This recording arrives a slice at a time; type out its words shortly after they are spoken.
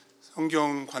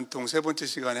성경 관통 세 번째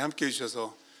시간에 함께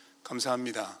해주셔서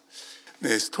감사합니다.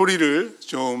 네, 스토리를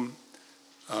좀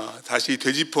다시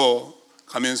되짚어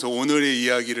가면서 오늘의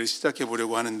이야기를 시작해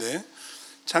보려고 하는데,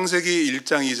 창세기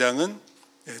 1장 2장은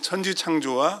천지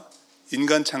창조와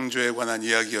인간 창조에 관한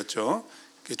이야기였죠.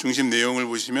 중심 내용을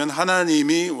보시면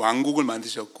하나님이 왕국을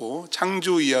만드셨고,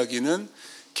 창조 이야기는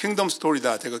킹덤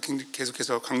스토리다. 제가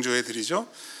계속해서 강조해 드리죠.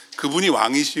 그분이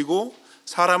왕이시고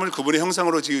사람을 그분의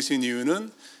형상으로 지으신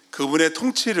이유는 그분의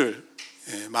통치를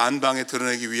만방에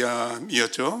드러내기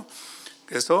위함이었죠.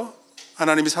 그래서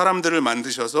하나님이 사람들을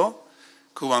만드셔서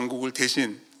그 왕국을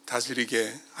대신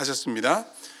다스리게 하셨습니다.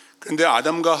 그런데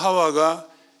아담과 하와가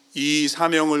이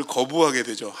사명을 거부하게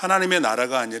되죠. 하나님의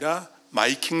나라가 아니라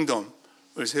마이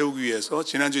킹덤을 세우기 위해서,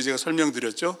 지난주에 제가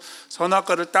설명드렸죠.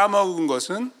 선악과를 따먹은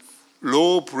것은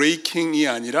로 브레이킹이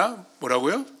아니라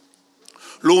뭐라고요?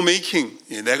 로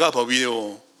메이킹, 내가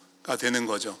법이요가 되는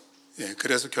거죠.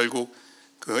 그래서 결국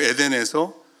그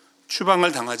에덴에서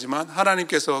추방을 당하지만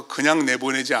하나님께서 그냥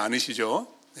내보내지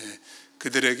않으시죠.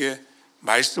 그들에게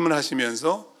말씀을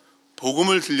하시면서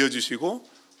복음을 들려주시고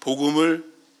복음을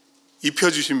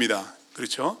입혀주십니다.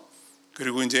 그렇죠?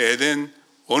 그리고 이제 에덴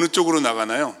어느 쪽으로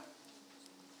나가나요?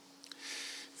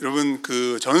 여러분,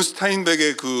 그 존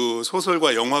스타인백의 그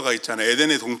소설과 영화가 있잖아요.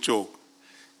 에덴의 동쪽.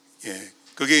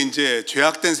 그게 이제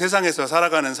죄악된 세상에서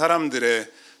살아가는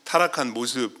사람들의 타락한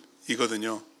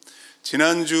모습이거든요.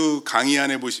 지난주 강의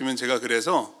안에 보시면 제가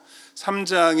그래서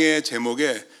 3장의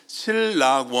제목에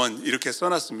신락원 이렇게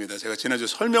써놨습니다. 제가 지난주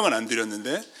설명은 안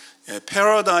드렸는데,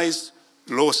 Paradise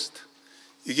Lost.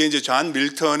 이게 이제 존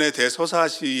밀턴의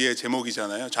대서사시의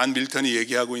제목이잖아요. 존 밀턴이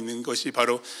얘기하고 있는 것이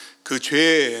바로 그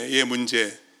죄의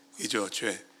문제이죠.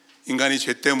 죄. 인간이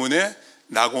죄 때문에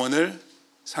낙원을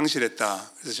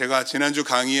상실했다. 그래서 제가 지난주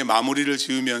강의의 마무리를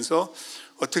지으면서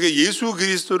어떻게 예수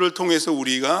그리스도를 통해서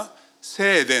우리가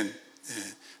새 에덴,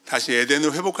 다시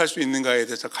에덴을 회복할 수 있는가에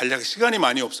대해서 간략히 시간이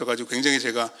많이 없어가지고 굉장히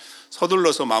제가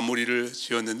서둘러서 마무리를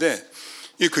지었는데,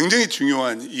 이게 굉장히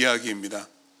중요한 이야기입니다.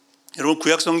 여러분,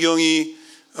 구약 성경이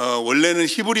원래는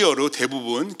히브리어로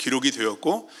대부분 기록이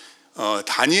되었고,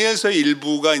 다니엘서의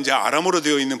일부가 이제 아람어로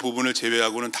되어 있는 부분을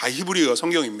제외하고는 다 히브리어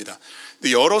성경입니다.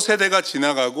 근데 여러 세대가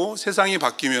지나가고 세상이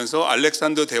바뀌면서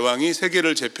알렉산더 대왕이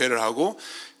세계를 제패를 하고,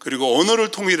 그리고 언어를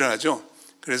통일을 하죠.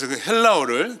 그래서 그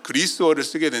헬라어를, 그리스어를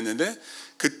쓰게 됐는데,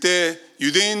 그때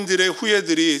유대인들의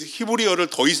후예들이 히브리어를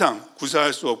더 이상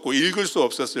구사할 수 없고 읽을 수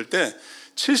없었을 때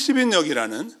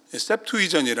 70인역이라는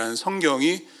셉투이전이라는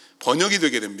성경이 번역이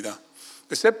되게 됩니다.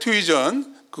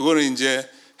 셉투이전, 그거는 이제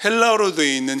헬라어로 되어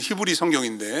있는 히브리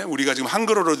성경인데 우리가 지금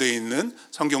한글어로 되어 있는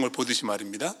성경을 보듯이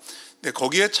말입니다. 근데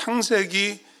거기에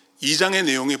창세기 2장의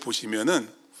내용에 보시면은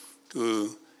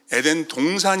그 에덴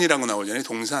동산이라고 나오잖아요.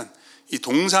 동산. 이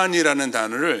동산이라는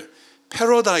단어를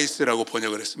패러다이스라고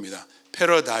번역을 했습니다.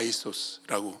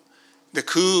 패러다이소스라고. 근데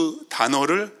그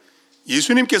단어를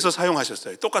예수님께서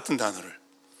사용하셨어요. 똑같은 단어를.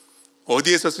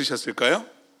 어디에서 쓰셨을까요?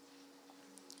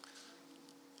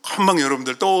 금방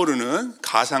여러분들 떠오르는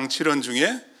가상 7원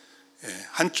중에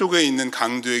한쪽에 있는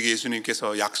강도에게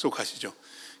예수님께서 약속하시죠.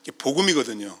 이게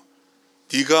복음이거든요.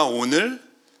 네가 오늘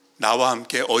나와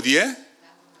함께 어디에?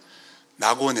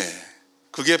 낙원에.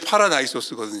 그게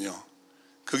파라다이소스거든요.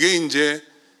 그게 이제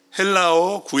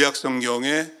헬라어 구약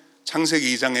성경의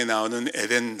창세기 2장에 나오는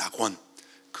에덴 낙원,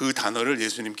 그 단어를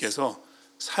예수님께서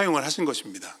사용을 하신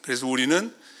것입니다. 그래서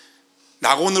우리는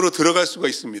낙원으로 들어갈 수가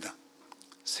있습니다.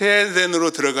 새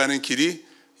에덴으로 들어가는 길이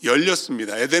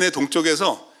열렸습니다. 에덴의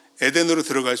동쪽에서 에덴으로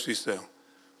들어갈 수 있어요.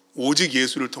 오직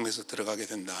예수를 통해서 들어가게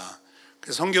된다.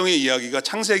 그래서 성경의 이야기가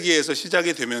창세기에서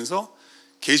시작이 되면서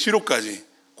계시록까지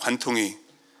관통이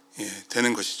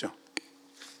되는 것이죠.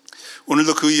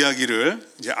 오늘도 그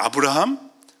이야기를 이제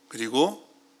아브라함 그리고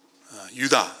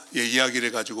유다의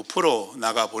이야기를 가지고 풀어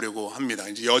나가 보려고 합니다.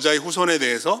 이제 여자의 후손에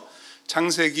대해서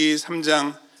창세기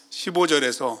 3장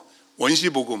 15절에서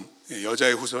원시복음,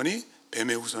 여자의 후손이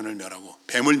뱀의 후손을 멸하고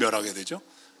뱀을 멸하게 되죠.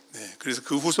 그래서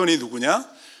그 후손이 누구냐?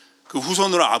 그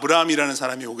후손으로 아브라함이라는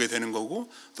사람이 오게 되는 거고,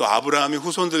 또 아브라함의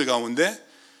후손들 가운데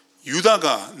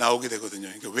유다가 나오게 되거든요.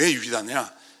 그러니까 왜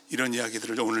유다냐? 이런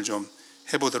이야기들을 오늘 좀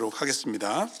해보도록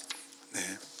하겠습니다.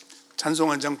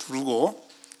 찬송 한 장 부르고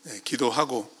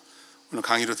기도하고 오늘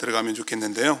강의로 들어가면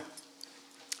좋겠는데요.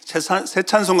 새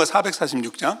찬송가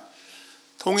 446장,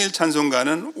 통일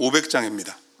찬송가는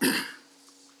 500장입니다.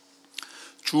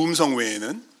 주음성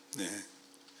외에는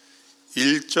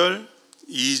 1절,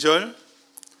 2절,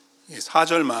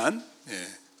 4절만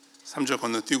 3절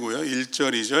건너뛰고요.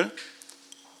 1절, 2절,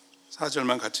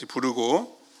 4절만 같이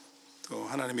부르고 또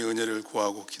하나님의 은혜를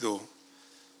구하고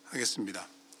기도하겠습니다.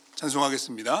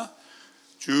 찬송하겠습니다.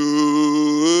 주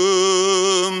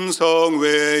음성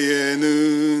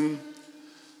외에는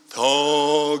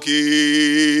더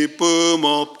기쁨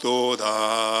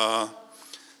없도다.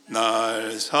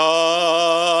 날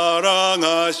사랑하신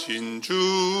주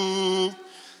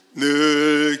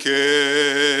늘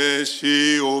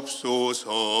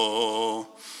계시옵소서.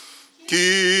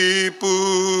 기쁘고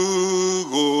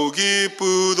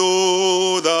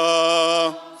기쁘도다.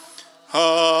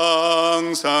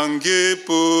 항상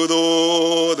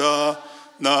기쁘도다.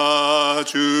 나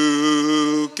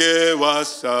주께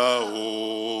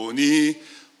왔사오니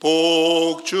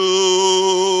복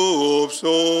주옵소.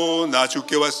 나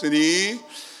주께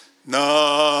왔으니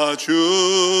나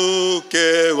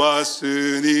주께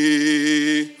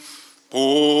왔으니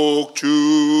복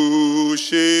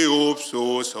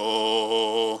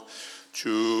주시옵소서.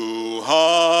 주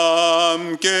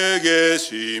함께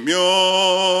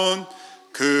계시면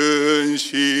큰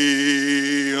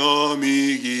시험이기네.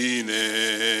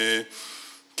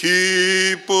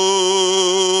 기쁘고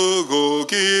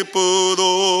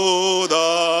기쁘도다.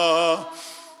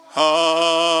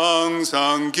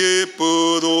 항상 기쁘도다.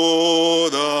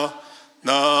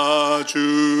 나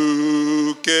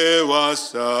주께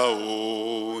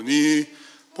왔사오니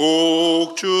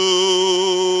복 주.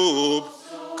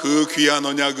 그 귀한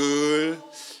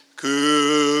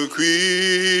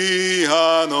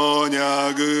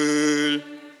언약을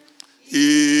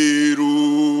이루어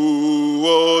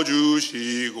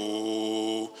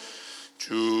주시고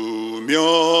주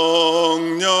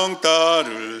명령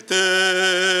따를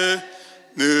때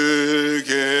늘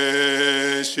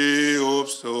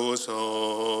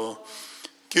계시옵소서.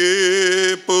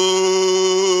 기쁘고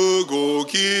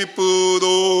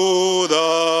기쁘도다.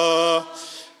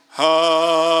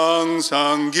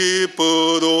 항상 기쁘도다.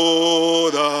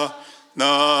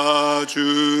 나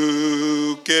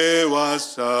주께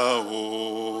왔사오니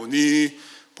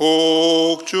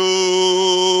복 주옵소서.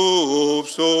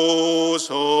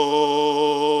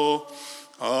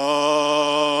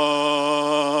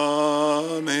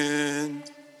 아멘.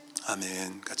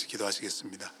 아멘. 같이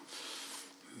기도하시겠습니다.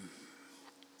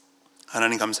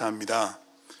 하나님 감사합니다.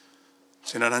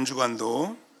 지난 한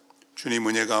주간도 주님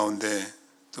은혜 가운데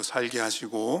또 살게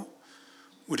하시고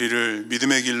우리를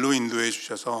믿음의 길로 인도해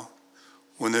주셔서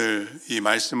오늘 이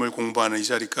말씀을 공부하는 이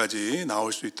자리까지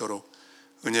나올 수 있도록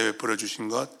은혜 베풀어 주신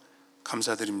것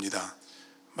감사드립니다.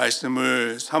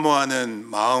 말씀을 사모하는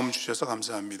마음 주셔서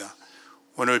감사합니다.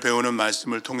 오늘 배우는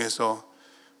말씀을 통해서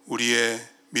우리의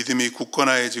믿음이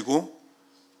굳건해지고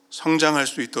성장할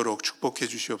수 있도록 축복해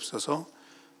주시옵소서.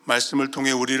 말씀을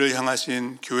통해 우리를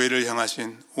향하신, 교회를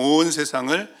향하신, 온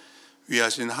세상을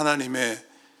위하신 하나님의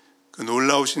그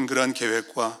놀라우신 그런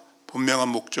계획과 분명한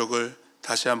목적을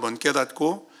다시 한번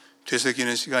깨닫고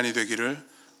되새기는 시간이 되기를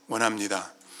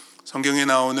원합니다. 성경에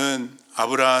나오는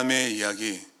아브라함의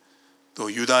이야기,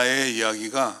 또 유다의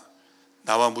이야기가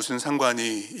나와 무슨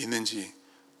상관이 있는지,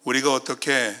 우리가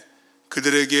어떻게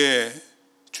그들에게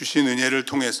주신 은혜를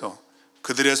통해서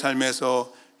그들의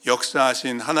삶에서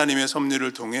역사하신 하나님의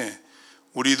섭리를 통해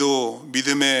우리도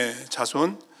믿음의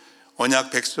자손,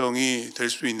 언약 백성이 될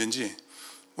수 있는지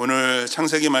오늘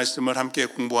창세기 말씀을 함께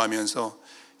공부하면서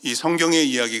이 성경의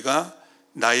이야기가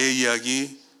나의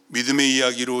이야기, 믿음의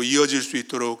이야기로 이어질 수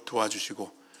있도록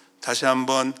도와주시고 다시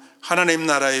한번 하나님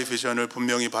나라의 비전을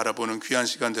분명히 바라보는 귀한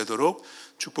시간 되도록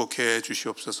축복해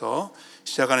주시옵소서.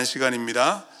 시작하는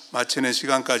시간입니다. 마치는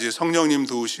시간까지 성령님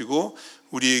도우시고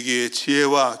우리에게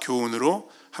지혜와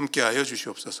교훈으로 함께하여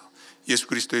주시옵소서. 예수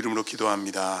그리스도 이름으로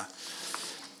기도합니다.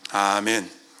 아멘.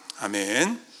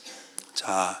 아멘.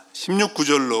 자,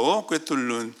 16구절로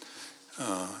꿰뚫는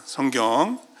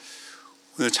성경,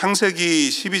 오늘 창세기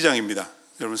 12장입니다.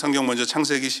 여러분 성경 먼저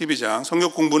창세기 12장,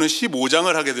 성경 공부는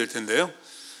 15장을 하게 될 텐데요.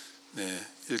 네,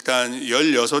 일단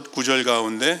 16구절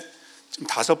가운데 지금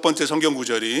 5번째 성경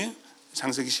구절이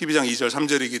창세기 12장 2절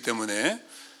 3절이기 때문에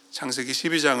창세기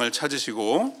 12장을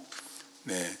찾으시고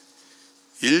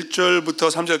 1절부터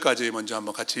 3절까지 먼저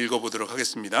한번 같이 읽어보도록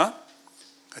하겠습니다.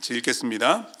 같이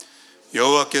읽겠습니다.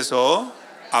 여호와께서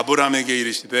아브라함에게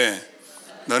이르시되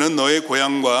너는 너의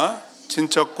고향과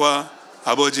친척과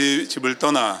아버지 집을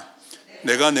떠나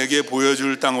내가 내게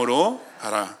보여줄 땅으로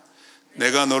가라.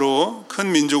 내가 너로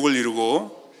큰 민족을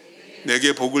이루고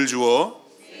내게 복을 주어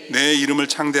내 이름을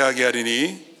창대하게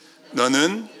하리니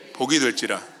너는 복이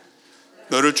될지라.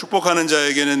 너를 축복하는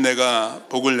자에게는 내가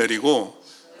복을 내리고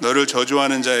너를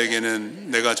저주하는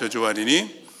자에게는 내가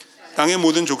저주하리니 땅의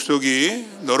모든 족속이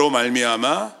너로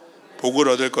말미암아 복을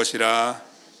얻을 것이라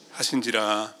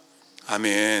하신지라.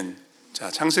 아멘.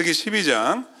 자, 창세기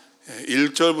 12장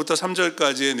 1절부터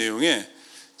 3절까지의 내용에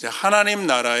하나님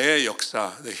나라의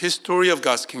역사, The History of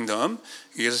God's Kingdom,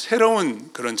 여기서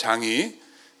새로운 그런 장이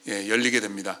열리게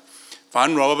됩니다.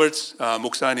 반 로버츠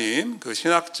목사님 그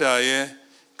신학자의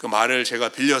그 말을 제가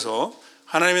빌려서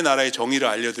하나님의 나라의 정의를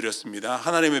알려드렸습니다.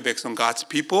 하나님의 백성 God's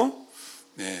people,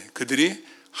 그들이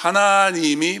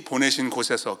하나님이 보내신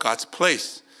곳에서 God's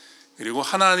place, 그리고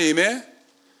하나님의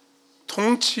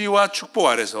통치와 축복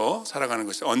아래서 살아가는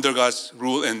것이 Under God's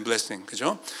rule and blessing,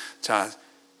 그죠? 자,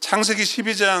 창세기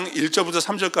 12장 1절부터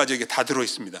 3절까지 이게 다 들어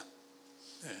있습니다.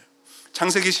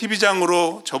 창세기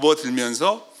 12장으로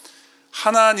접어들면서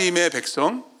하나님의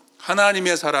백성,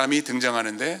 하나님의 사람이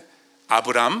등장하는데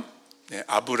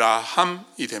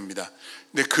아브라함이 됩니다.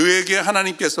 근데 그에게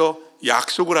하나님께서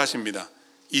약속을 하십니다.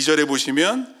 2절에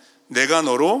보시면 내가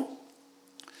너로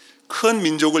큰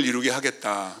민족을 이루게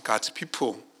하겠다. God's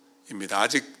people입니다.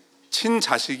 아직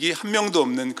친자식이 한 명도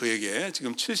없는 그에게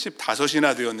지금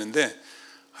 75이나 되었는데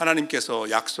하나님께서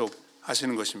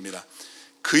약속하시는 것입니다.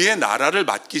 그의 나라를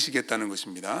맡기시겠다는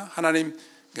것입니다. 하나님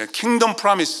킹덤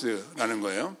프로미스라는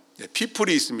거예요.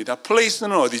 people이 있습니다.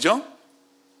 place는 어디죠?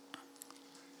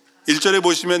 1절에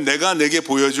보시면 내가 내게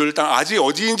보여줄 땅, 아직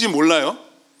어디인지 몰라요.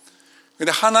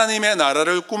 그런데 하나님의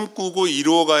나라를 꿈꾸고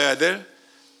이루어가야 될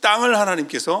땅을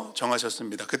하나님께서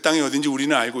정하셨습니다. 그 땅이 어딘지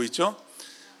우리는 알고 있죠.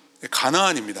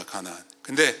 가나안입니다. 가나안.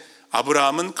 근데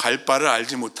아브라함은 갈 바를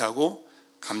알지 못하고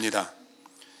갑니다.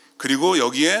 그리고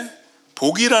여기에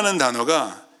복이라는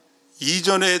단어가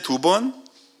 2절에 2번,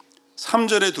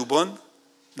 3절에 2번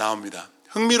나옵니다.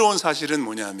 흥미로운 사실은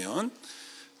뭐냐면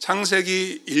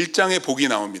창세기 1장에 복이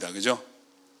나옵니다. 그죠?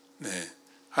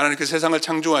 하나님께서 세상을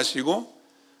창조하시고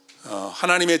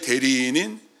하나님의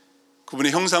대리인인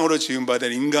그분의 형상으로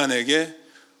지음받은 인간에게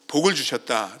복을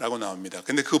주셨다라고 나옵니다.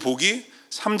 근데 그 복이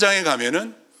 3장에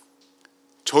가면은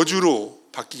저주로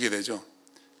바뀌게 되죠.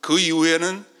 그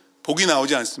이후에는 복이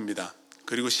나오지 않습니다.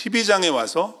 그리고 12장에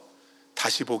와서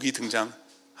다시 복이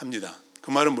등장합니다.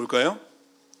 그 말은 뭘까요?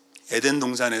 에덴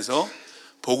동산에서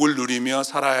복을 누리며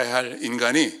살아야 할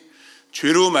인간이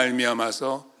죄로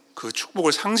말미암아서 그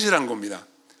축복을 상실한 겁니다.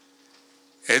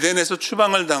 에덴에서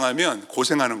추방을 당하면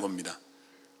고생하는 겁니다.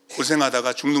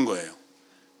 고생하다가 죽는 거예요.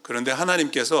 그런데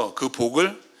하나님께서 그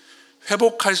복을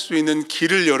회복할 수 있는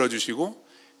길을 열어주시고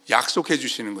약속해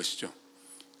주시는 것이죠.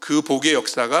 그 복의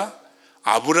역사가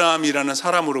아브라함이라는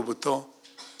사람으로부터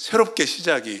새롭게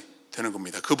시작이 되는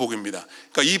겁니다. 그 복입니다.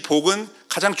 그러니까 이 복은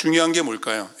가장 중요한 게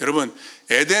뭘까요? 여러분,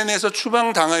 에덴에서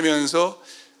추방당하면서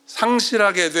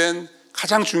상실하게 된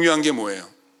가장 중요한 게 뭐예요?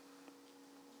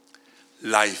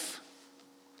 Life.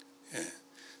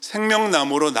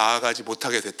 생명나무로 나아가지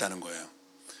못하게 됐다는 거예요.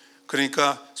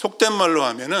 그러니까 속된 말로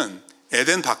하면은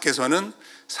에덴 밖에서는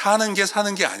사는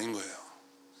게 아닌 거예요.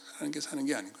 사는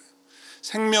게 아닌 거예요.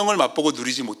 생명을 맛보고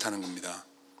누리지 못하는 겁니다.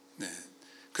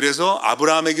 그래서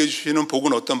아브라함에게 주시는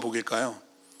복은 어떤 복일까요?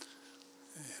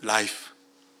 Life.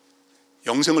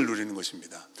 영생을 누리는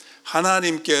것입니다.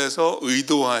 하나님께서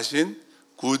의도하신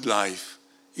good life,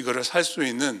 이거를 살 수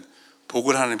있는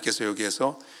복을 하나님께서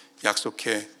여기에서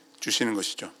약속해 주시는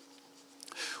것이죠.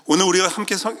 오늘 우리가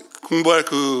함께 공부할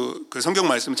그 성경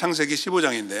말씀은 창세기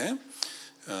 15장인데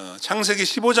창세기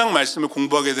 15장 말씀을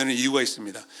공부하게 되는 이유가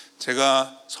있습니다.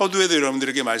 제가 서두에도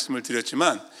여러분들에게 말씀을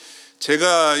드렸지만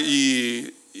제가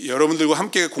여러분들과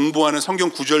함께 공부하는 성경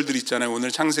구절들 있잖아요.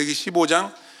 오늘 창세기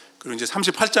 15장 그리고 이제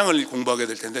 38장을 공부하게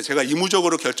될 텐데 제가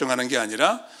의무적으로 결정하는 게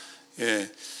아니라 The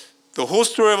Whole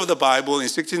Story of the Bible in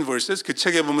 16 Verses, 그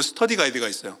책에 보면 스터디 가이드가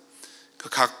있어요.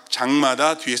 각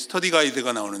장마다 뒤에 스터디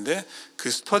가이드가 나오는데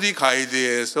그 스터디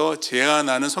가이드에서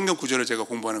제안하는 성경 구절을 제가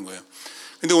공부하는 거예요.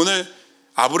 근데 오늘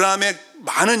아브라함의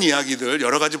많은 이야기들,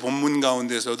 여러 가지 본문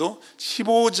가운데서도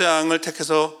 15장을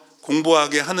택해서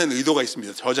공부하게 하는 의도가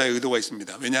있습니다. 저자의 의도가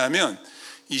있습니다. 왜냐하면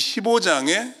이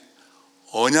 15장에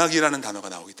언약이라는 단어가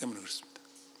나오기 때문에 그렇습니다.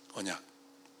 언약.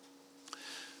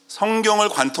 성경을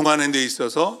관통하는 데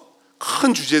있어서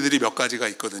큰 주제들이 몇 가지가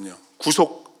있거든요.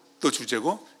 구속도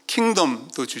주제고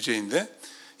킹덤도 주제인데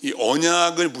이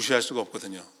언약을 무시할 수가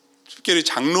없거든요. 특별히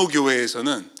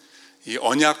장로교회에서는 이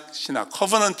언약 신학,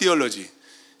 커버넌트 티올로지,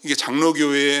 이게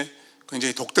장로교회의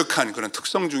굉장히 독특한 그런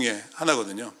특성 중에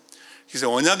하나거든요.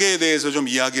 그래서 언약에 대해서 좀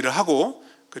이야기를 하고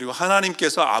그리고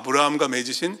하나님께서 아브라함과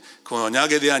맺으신 그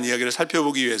언약에 대한 이야기를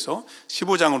살펴보기 위해서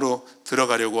 15장으로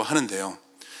들어가려고 하는데요.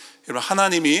 여러분,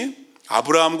 하나님이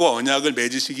아브라함과 언약을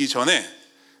맺으시기 전에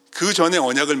그 전에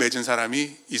언약을 맺은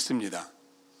사람이 있습니다.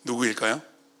 누구일까요?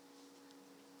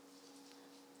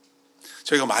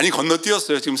 저희가 많이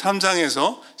건너뛰었어요. 지금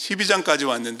 3장에서 12장까지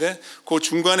왔는데 그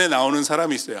중간에 나오는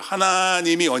사람이 있어요.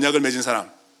 하나님이 언약을 맺은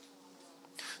사람.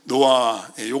 노아.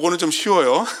 요거는 좀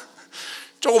쉬워요.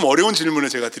 조금 어려운 질문을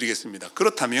제가 드리겠습니다.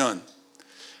 그렇다면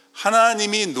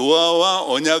하나님이 노아와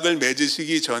언약을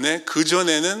맺으시기 전에 그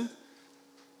전에는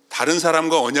다른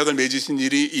사람과 언약을 맺으신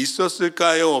일이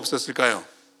있었을까요? 없었을까요?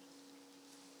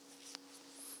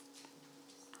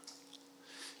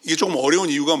 이게 조금 어려운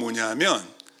이유가 뭐냐면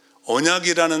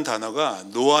언약이라는 단어가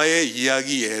노아의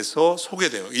이야기에서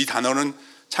소개돼요. 이 단어는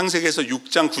창세기에서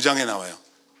 6장, 9장에 나와요.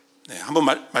 네, 한번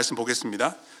말씀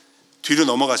보겠습니다. 뒤로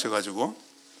넘어가셔가지고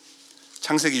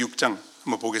창세기 6장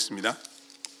한번 보겠습니다.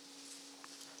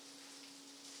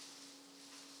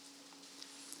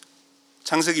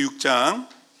 창세기 6장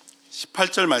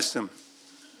 18절 말씀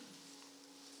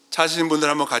찾으신 분들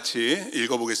한번 같이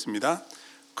읽어보겠습니다.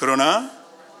 그러나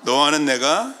너와는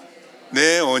내가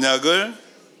내 언약을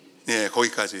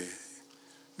거기까지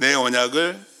내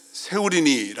언약을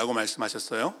세우리니 라고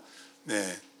말씀하셨어요.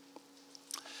 네.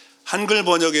 한글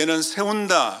번역에는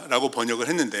세운다 라고 번역을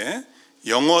했는데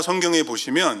영어 성경에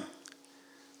보시면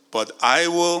But I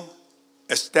will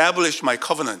establish my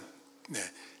covenant,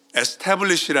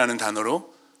 establish라는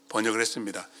단어로 번역을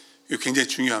했습니다. 이거 굉장히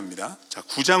중요합니다. 자,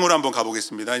 9장으로 한번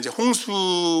가보겠습니다. 이제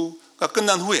홍수가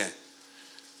끝난 후에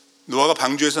노아가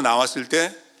방주에서 나왔을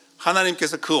때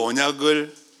하나님께서 그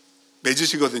언약을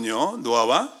맺으시거든요.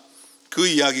 노아와 그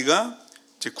이야기가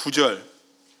이제 9절,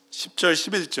 10절,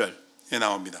 11절에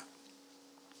나옵니다.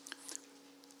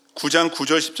 9장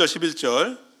 9절, 10절,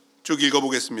 11절 쭉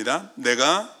읽어보겠습니다.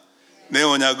 내가 내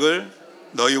언약을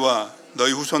너희와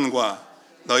너희 후손과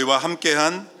너희와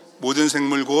함께한 모든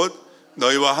생물 곧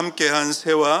너희와 함께한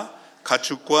새와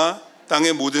가축과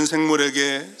땅의 모든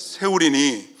생물에게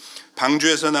세우리니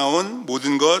방주에서 나온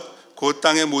모든 것 곧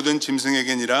땅의 모든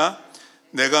짐승에게니라.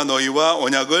 내가 너희와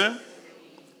언약을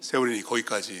세우리니.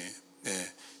 거기까지.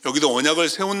 네. 여기도 언약을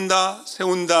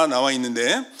세운다 나와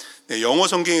있는데 영어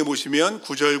성경에 보시면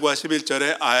 9절과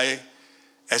 11절에 I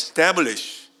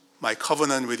establish my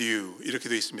covenant with you 이렇게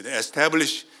되어 있습니다.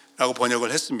 establish라고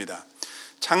번역을 했습니다.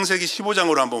 창세기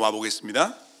 15장으로 한번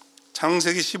와보겠습니다.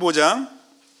 창세기 15장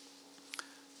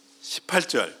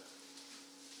 18절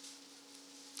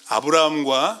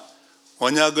아브라함과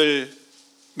언약을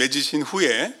맺으신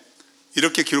후에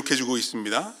이렇게 기록해주고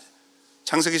있습니다.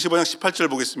 창세기 15장 18절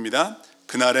보겠습니다.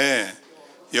 그날에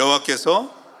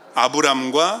여호와께서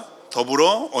아브라함과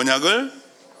더불어 언약을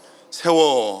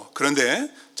세워.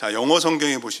 그런데 자, 영어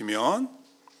성경에 보시면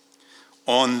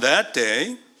On that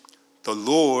day the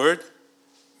Lord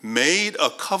made a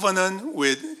covenant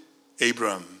with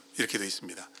Abram 이렇게 되어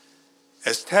있습니다.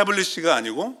 establish가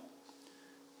아니고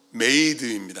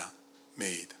made입니다.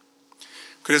 made.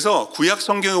 그래서 구약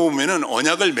성경에 보면은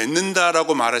언약을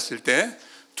맺는다라고 말했을 때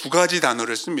두 가지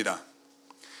단어를 씁니다.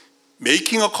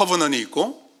 making a covenant이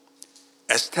있고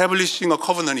establishing a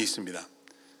covenant이 있습니다.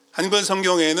 한글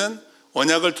성경에는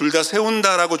언약을 둘 다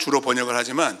세운다라고 주로 번역을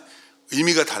하지만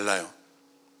의미가 달라요.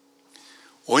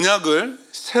 언약을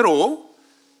새로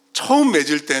처음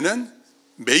맺을 때는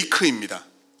make입니다.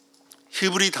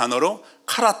 히브리 단어로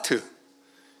카라트,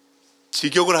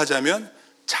 직역을 하자면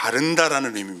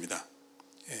자른다라는 의미입니다.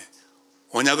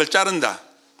 언약을 자른다,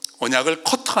 언약을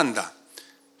커트한다.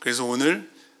 그래서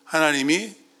오늘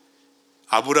하나님이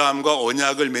아브라함과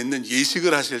언약을 맺는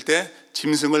예식을 하실 때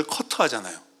짐승을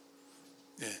커트하잖아요.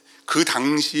 그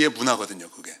당시의 문화거든요,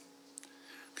 그게.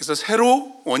 그래서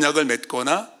새로 언약을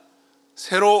맺거나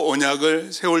새로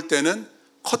언약을 세울 때는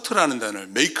커트라는 단어를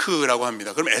make라고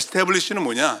합니다. 그럼 establish는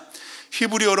뭐냐?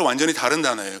 히브리어로 완전히 다른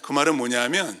단어예요. 그 말은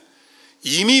뭐냐면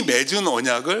이미 맺은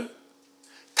언약을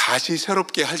다시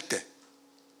새롭게 할 때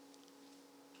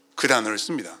그 단어를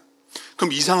씁니다.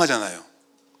 그럼 이상하잖아요.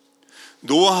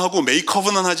 노아하고 make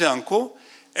covenant 하지 않고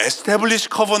establish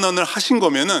covenant을 하신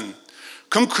거면은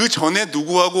그럼 그 전에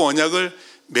누구하고 언약을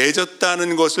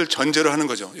맺었다는 것을 전제로 하는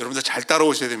거죠. 여러분들 잘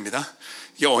따라오셔야 됩니다.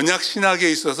 이게 언약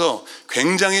신학에 있어서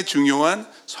굉장히 중요한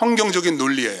성경적인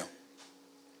논리예요.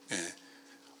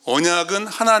 언약은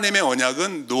하나님의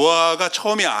언약은 노아가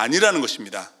처음이 아니라는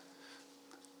것입니다.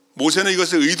 모세는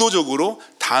이것을 의도적으로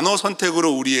단어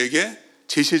선택으로 우리에게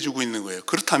제시해주고 있는 거예요.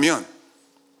 그렇다면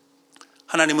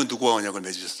하나님은 누구와 언약을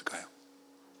맺으셨을까요?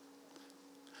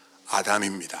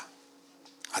 아담입니다.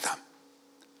 아담.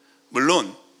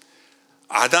 물론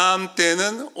아담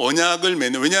때는 언약을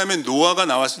맺는, 왜냐하면 노아가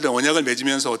나왔을 때 언약을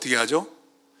맺으면서 어떻게 하죠?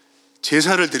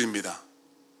 제사를 드립니다.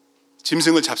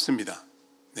 짐승을 잡습니다.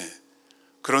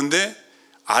 그런데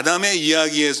아담의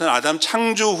이야기에서는 아담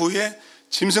창조 후에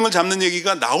짐승을 잡는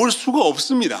얘기가 나올 수가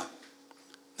없습니다.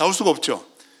 나올 수가 없죠.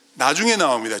 나중에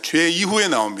나옵니다. 죄 이후에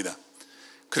나옵니다.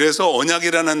 그래서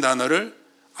언약이라는 단어를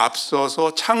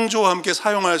앞서서 창조와 함께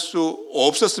사용할 수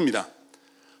없었습니다.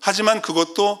 하지만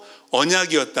그것도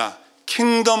언약이었다.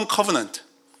 킹덤 커버넌트.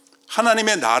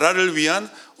 하나님의 나라를 위한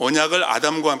언약을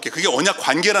아담과 함께, 그게 언약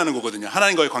관계라는 거거든요.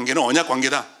 하나님과의 관계는 언약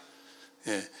관계다.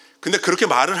 근데 그렇게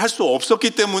말을 할 수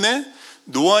없었기 때문에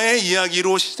노아의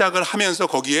이야기로 시작을 하면서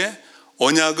거기에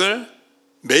언약을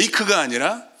make가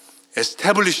아니라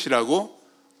establish라고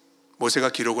모세가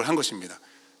기록을 한 것입니다.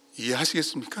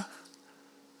 이해하시겠습니까?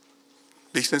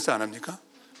 make sense 안 합니까?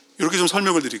 이렇게 좀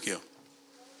설명을 드릴게요.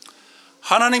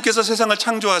 하나님께서 세상을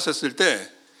창조하셨을 때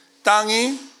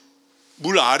땅이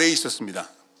물 아래에 있었습니다.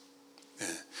 네.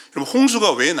 그럼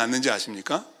홍수가 왜 났는지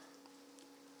아십니까?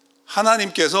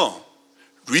 하나님께서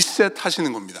리셋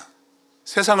하시는 겁니다.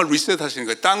 세상을 리셋 하시는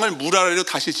거예요. 땅을 물 아래로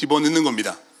다시 집어넣는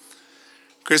겁니다.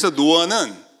 그래서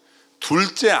노아는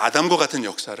둘째 아담과 같은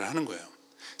역사를 하는 거예요.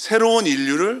 새로운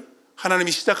인류를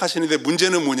하나님이 시작하시는데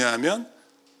문제는 뭐냐 하면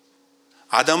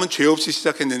아담은 죄 없이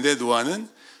시작했는데 노아는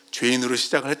죄인으로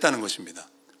시작을 했다는 것입니다.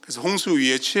 그래서 홍수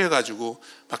위에 취해가지고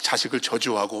막 자식을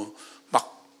저주하고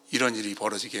막 이런 일이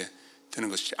벌어지게 되는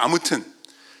것이죠. 아무튼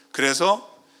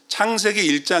그래서 창세기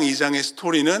 1장 2장의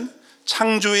스토리는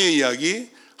창조의 이야기,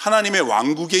 하나님의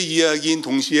왕국의 이야기인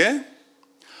동시에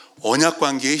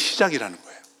언약관계의 시작이라는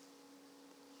거예요.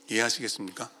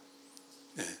 이해하시겠습니까?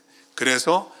 네.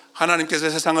 그래서 하나님께서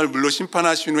세상을 물로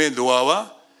심판하신 후에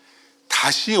노아와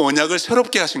다시 언약을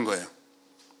새롭게 하신 거예요.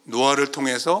 노아를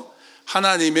통해서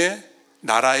하나님의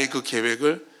나라의 그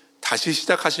계획을 다시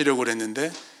시작하시려고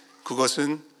했는데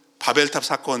그것은 바벨탑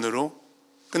사건으로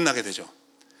끝나게 되죠.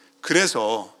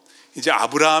 그래서 이제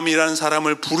아브라함이라는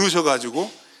사람을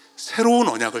부르셔가지고 새로운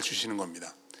언약을 주시는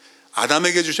겁니다.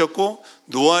 아담에게 주셨고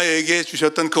노아에게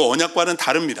주셨던 그 언약과는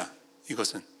다릅니다.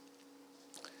 이것은.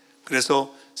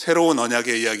 그래서 새로운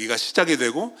언약의 이야기가 시작이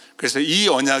되고 그래서 이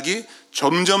언약이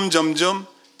점점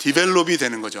디벨롭이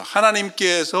되는 거죠.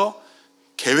 하나님께서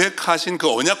계획하신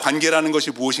그 언약 관계라는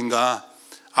것이 무엇인가?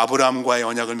 아브라함과의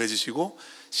언약을 맺으시고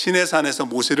시내산에서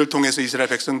모세를 통해서 이스라엘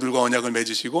백성들과 언약을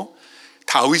맺으시고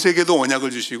다윗에게도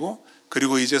언약을 주시고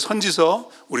그리고 이제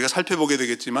선지서 우리가 살펴보게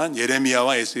되겠지만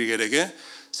예레미야와 에스겔에게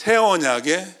새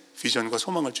언약의 비전과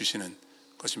소망을 주시는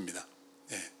것입니다.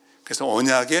 네. 그래서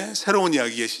언약의 새로운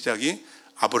이야기의 시작이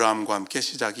아브라함과 함께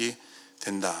시작이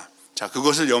된다. 자,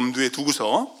 그것을 염두에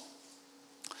두고서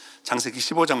창세기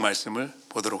 15장 말씀을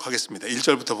보도록 하겠습니다.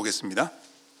 1절부터 보겠습니다.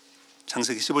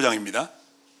 창세기 15장입니다.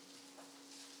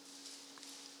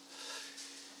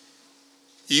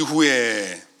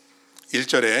 이후에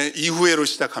 1절에 이후에로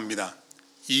시작합니다.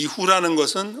 이후라는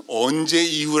것은 언제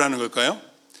이후라는 걸까요?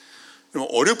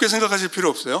 어렵게 생각하실 필요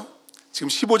없어요. 지금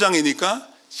 15장이니까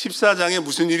 14장에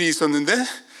무슨 일이 있었는데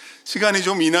시간이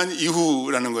좀 지난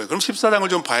이후라는 거예요. 그럼 14장을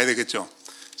좀 봐야 되겠죠.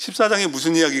 14장에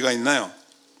무슨 이야기가 있나요?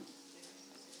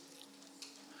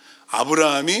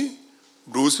 아브라함이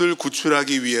롯을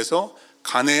구출하기 위해서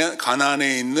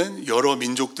가나안에 있는 여러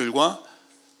민족들과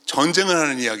전쟁을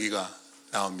하는 이야기가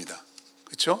나옵니다.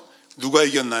 그렇죠? 누가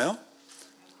이겼나요?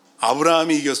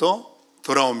 아브라함이 이겨서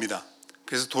돌아옵니다.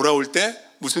 그래서 돌아올 때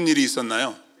무슨 일이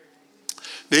있었나요?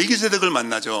 멜기세덱을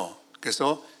만나죠.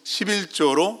 그래서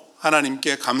 11조로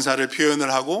하나님께 감사를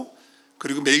표현을 하고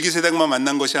그리고 멜기세덱만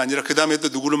만난 것이 아니라 그 다음에 또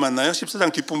누구를 만나요?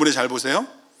 14장 뒷부분에 잘 보세요.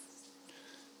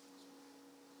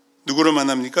 누구를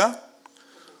만납니까?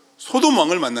 소돔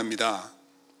왕을 만납니다.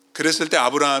 그랬을 때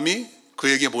아브라함이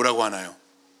그에게 뭐라고 하나요?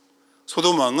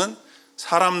 소돔 왕은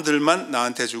사람들만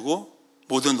나한테 주고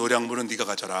모든 노량물은 네가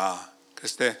가져라.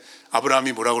 그랬을 때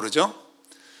아브라함이 뭐라고 그러죠?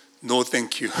 No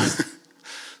thank you.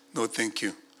 No thank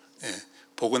you. 네,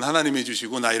 복은 하나님이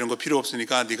주시고 나 이런 거 필요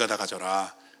없으니까 네가 다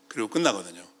가져라. 그리고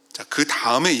끝나거든요. 자, 그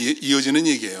다음에 이어지는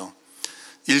얘기예요.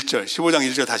 1절, 15장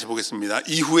 1절 다시 보겠습니다.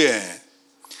 이후에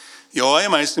여호와의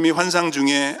말씀이 환상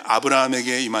중에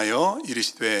아브라함에게 임하여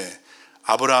이르시되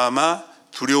아브라함아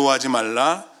두려워하지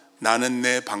말라 나는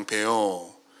내 방패요.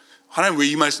 하나님 왜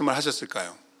이 말씀을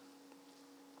하셨을까요?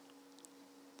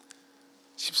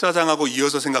 14장하고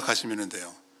이어서 생각하시면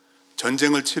돼요.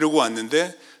 전쟁을 치르고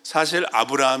왔는데 사실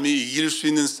아브라함이 이길 수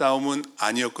있는 싸움은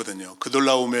아니었거든요.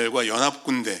 그돌라오멜과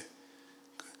연합군대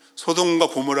소돔과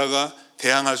고모라가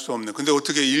대항할 수 없는. 근데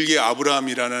어떻게 일개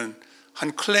아브라함이라는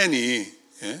한 클랜이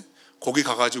거기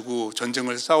가가지고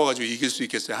전쟁을 싸워가지고 이길 수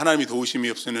있겠어요? 하나님이 도우심이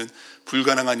없으면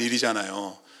불가능한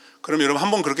일이잖아요. 그럼 여러분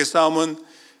한번 그렇게 싸우면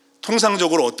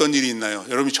통상적으로 어떤 일이 있나요?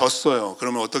 여러분이 졌어요.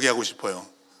 그러면 어떻게 하고 싶어요?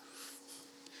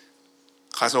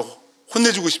 가서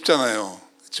혼내주고 싶잖아요.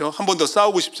 그렇죠? 한 번 더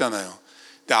싸우고 싶잖아요.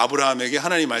 근데 아브라함에게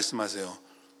하나님 말씀하세요.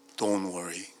 Don't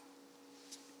worry.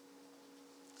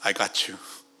 I got you.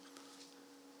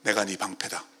 내가 네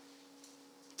방패다.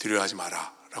 두려워하지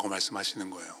마라. 라고 말씀하시는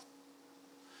거예요.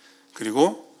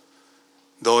 그리고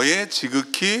너의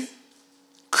지극히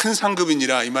큰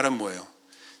상급이니라. 이 말은 뭐예요?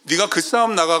 네가 그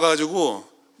싸움 나가가지고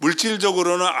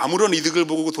물질적으로는 아무런 이득을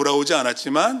보고 돌아오지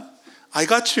않았지만 I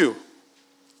got you.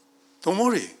 Don't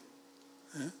worry.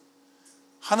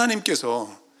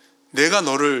 하나님께서 내가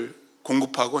너를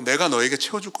공급하고 내가 너에게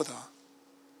채워줄 거다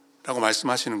라고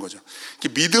말씀하시는 거죠.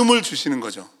 믿음을 주시는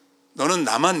거죠. 너는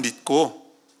나만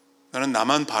믿고 너는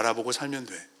나만 바라보고 살면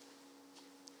돼.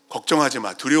 걱정하지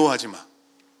마. 두려워하지 마.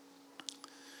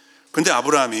 근데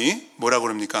아브라함이 뭐라고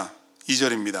그럽니까?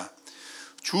 2절입니다.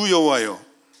 주 여호와여,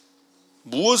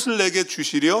 무엇을 내게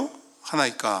주시려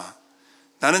하나이까?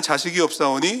 나는 자식이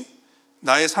없사오니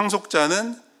나의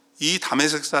상속자는 이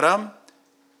다메섹 사람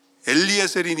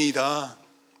엘리에셀이니이다.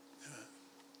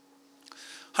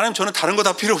 하나님, 저는 다른 거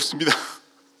다 필요 없습니다.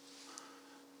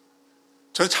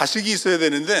 저는 자식이 있어야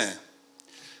되는데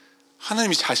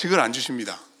하나님이 자식을 안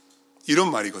주십니다.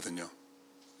 이런 말이거든요.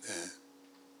 네.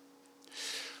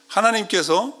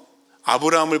 하나님께서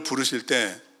아브라함을 부르실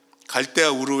때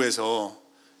갈대아 우르에서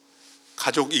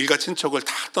가족 일가 친척을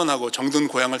다 떠나고 정든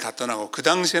고향을 다 떠나고, 그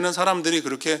당시에는 사람들이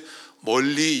그렇게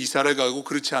멀리 이사를 가고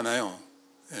그렇지 않아요.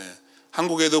 예.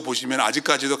 한국에도 보시면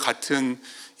아직까지도 같은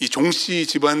이 종씨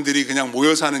집안들이 그냥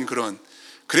모여 사는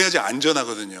그래야지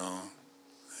안전하거든요.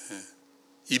 예.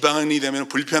 이방인이 되면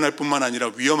불편할 뿐만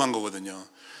아니라 위험한 거거든요.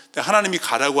 근데 하나님이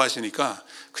가라고 하시니까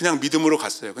그냥 믿음으로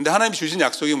갔어요. 근데 하나님이 주신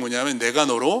약속이 뭐냐면 내가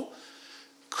너로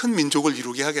큰 민족을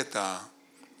이루게 하겠다.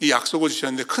 이 약속을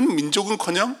주셨는데 큰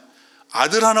민족은커녕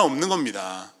아들 하나 없는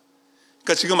겁니다.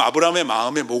 그러니까 지금 아브라함의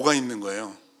마음에 뭐가 있는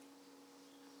거예요?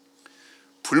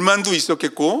 불만도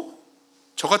있었겠고,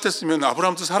 저 같았으면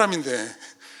아브라함도 사람인데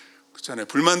그렇잖아요.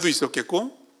 불만도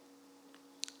있었겠고,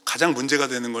 가장 문제가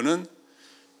되는 거는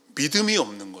믿음이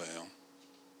없는 거예요.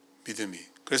 믿음이.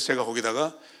 그래서 제가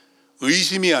거기다가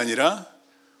의심이 아니라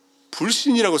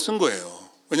불신이라고 쓴 거예요.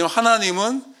 왜냐하면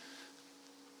하나님은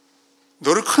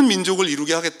너를 큰 민족을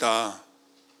이루게 하겠다.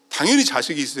 당연히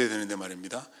자식이 있어야 되는데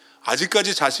말입니다.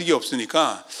 아직까지 자식이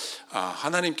없으니까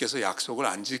하나님께서 약속을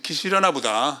안 지키시려나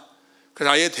보다.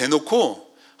 그래서 아예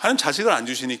대놓고 하나님 자식을 안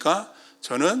주시니까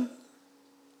저는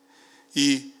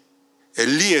이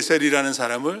엘리에셀이라는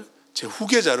사람을 제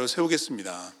후계자로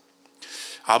세우겠습니다.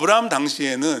 아브라함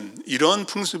당시에는 이런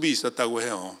풍습이 있었다고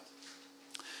해요.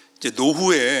 이제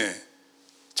노후에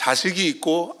자식이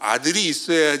있고 아들이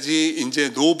있어야지 이제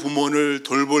노부모를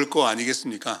돌볼 거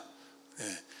아니겠습니까?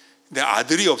 네. 근데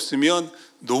아들이 없으면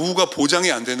노후가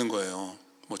보장이 안 되는 거예요.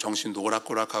 뭐 정신도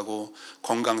오락가락하고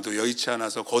건강도 여의치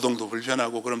않아서 거동도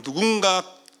불편하고, 그럼 누군가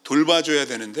돌봐줘야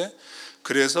되는데,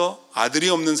 그래서 아들이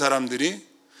없는 사람들이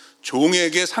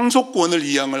종에게 상속권을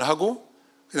이양을 하고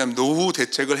그다음 노후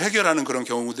대책을 해결하는 그런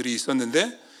경우들이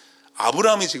있었는데,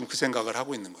 아브라함이 지금 그 생각을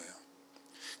하고 있는 거예요.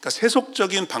 그러니까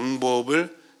세속적인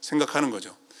방법을 생각하는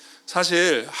거죠.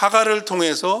 사실 하갈을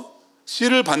통해서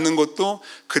씨를 받는 것도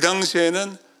그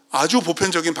당시에는 아주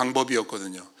보편적인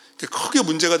방법이었거든요. 크게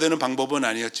문제가 되는 방법은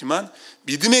아니었지만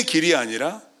믿음의 길이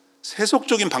아니라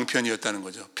세속적인 방편이었다는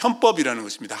거죠. 편법이라는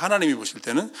것입니다. 하나님이 보실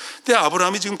때는. 근데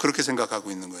아브라함이 지금 그렇게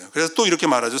생각하고 있는 거예요. 그래서 또 이렇게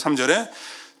말하죠. 3절에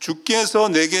주께서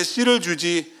내게 씨를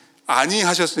주지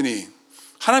아니하셨으니,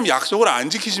 하나님 약속을 안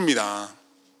지키십니다.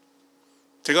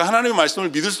 제가 하나님의 말씀을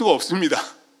믿을 수가 없습니다.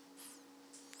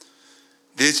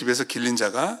 내 집에서 길린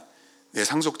자가 내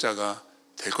상속자가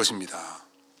될 것입니다.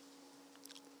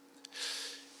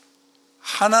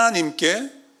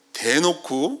 하나님께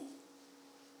대놓고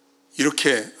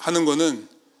이렇게 하는 거는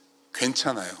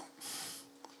괜찮아요.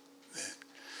 네.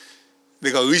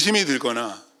 내가 의심이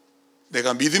들거나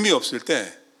내가 믿음이 없을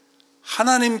때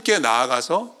하나님께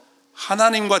나아가서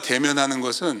하나님과 대면하는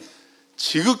것은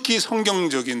지극히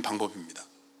성경적인 방법입니다.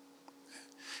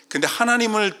 근데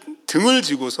하나님을 등을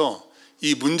지고서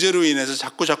이 문제로 인해서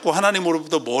자꾸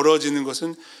하나님으로부터 멀어지는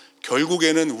것은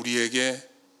결국에는 우리에게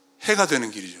해가 되는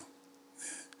길이죠.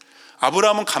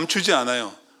 아브라함은 감추지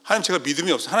않아요. 하나님, 제가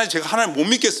믿음이 없어요. 하나님, 제가 하나님 못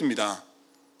믿겠습니다.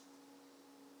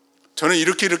 저는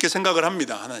이렇게 생각을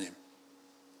합니다. 하나님.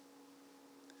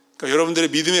 그러니까 여러분들의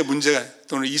믿음의 문제가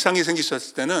또는 이상이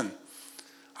생기셨을 때는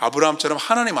아브라함처럼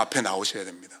하나님 앞에 나오셔야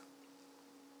됩니다.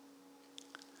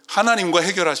 하나님과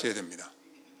해결하셔야 됩니다.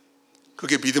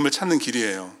 그게 믿음을 찾는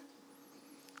길이에요.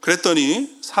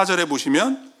 그랬더니 4절에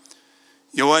보시면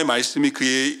여호와의 말씀이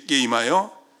그에게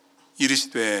임하여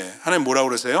이르시되, 하나님 뭐라고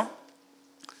그러세요?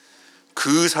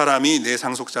 그 사람이 내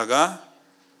상속자가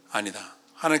아니다.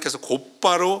 하나님께서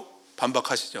곧바로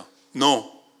반박하시죠.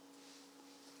 No.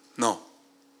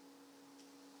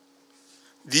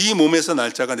 네 몸에서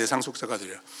날 자가 내 상속자가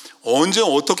되리라. 언제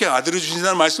어떻게 아들을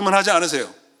주신다는 말씀은 하지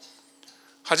않으세요.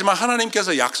 하지만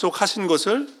하나님께서 약속하신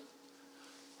것을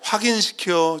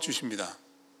확인시켜 주십니다.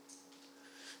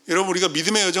 여러분, 우리가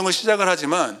믿음의 여정을 시작을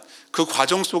하지만 그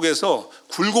과정 속에서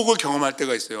굴곡을 경험할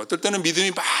때가 있어요. 어떨 때는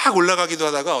믿음이 막 올라가기도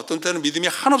하다가 어떤 때는 믿음이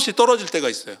한없이 떨어질 때가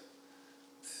있어요.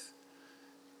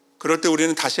 그럴 때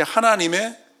우리는 다시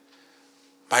하나님의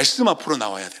말씀 앞으로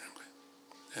나와야 되는 거예요.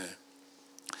 예.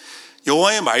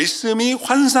 여호와의 말씀이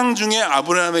환상 중에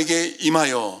아브라함에게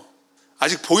임하여,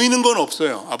 아직 보이는 건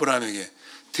없어요. 아브라함에게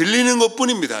들리는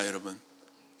것뿐입니다. 여러분,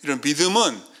 이런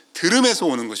믿음은 들음에서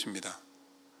오는 것입니다.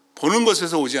 보는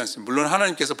것에서 오지 않습니다. 물론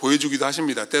하나님께서 보여주기도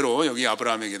하십니다. 때로 여기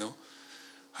아브라함에게도.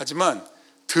 하지만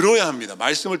들어야 합니다.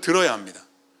 말씀을 들어야 합니다.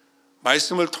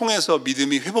 말씀을 통해서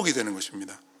믿음이 회복이 되는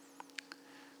것입니다.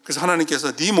 그래서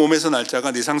하나님께서 네 몸에서 날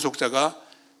자가 네 상속자가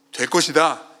될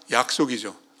것이다,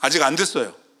 약속이죠. 아직 안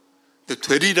됐어요. 근데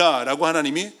되리라 라고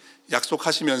하나님이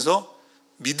약속하시면서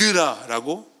믿으라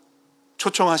라고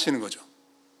초청하시는 거죠.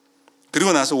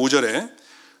 그리고 나서 5절에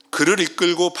그를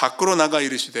이끌고 밖으로 나가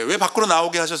이르시되, 왜 밖으로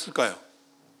나오게 하셨을까요?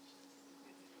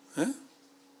 네?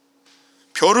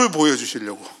 별을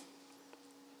보여주시려고.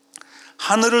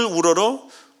 하늘을 우러러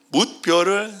뭇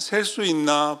별을 셀 수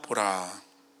있나 보라.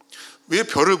 왜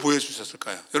별을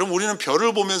보여주셨을까요? 여러분, 우리는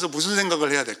별을 보면서 무슨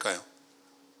생각을 해야 될까요?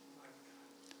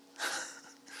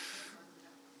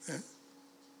 네?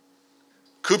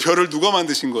 그 별을 누가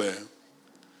만드신 거예요?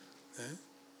 네?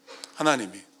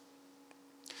 하나님이.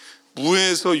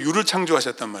 무에서 유를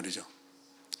창조하셨단 말이죠.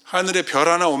 하늘에 별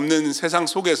하나 없는 세상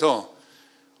속에서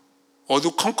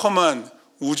어두컴컴한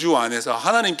우주 안에서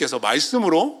하나님께서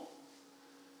말씀으로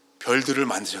별들을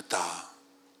만드셨다.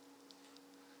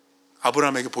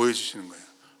 아브라함에게 보여주시는 거예요.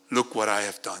 Look what I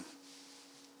have done.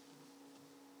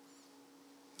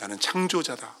 나는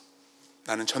창조자다.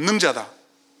 나는 전능자다.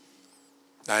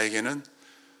 나에게는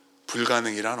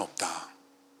불가능이란 없다.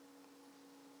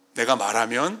 내가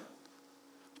말하면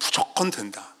무조건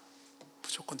된다.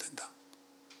 무조건 된다.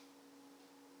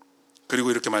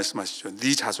 그리고 이렇게 말씀하시죠.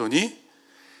 네 자손이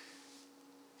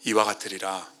이와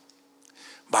같으리라.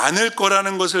 많을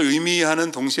거라는 것을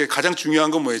의미하는 동시에 가장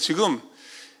중요한 건 뭐예요? 지금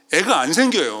애가 안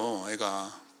생겨요.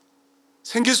 애가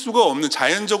생길 수가 없는,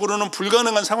 자연적으로는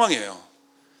불가능한 상황이에요.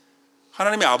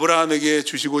 하나님이 아브라함에게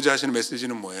주시고자 하시는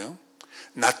메시지는 뭐예요?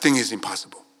 Nothing is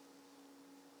impossible.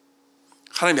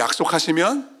 하나님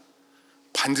약속하시면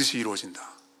반드시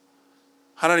이루어진다.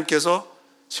 하나님께서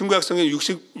신구약성경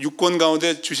 66권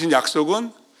가운데 주신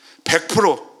약속은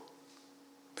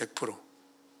 100%.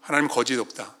 하나님 거짓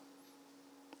없다.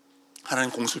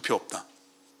 하나님 공수표 없다.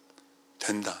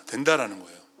 된다라는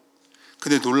거예요.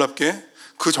 근데 놀랍게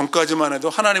그 전까지만 해도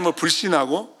하나님을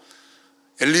불신하고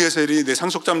엘리에셀이 내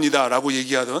상속자입니다 라고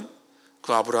얘기하던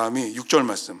그 아브라함이 6절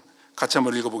말씀 같이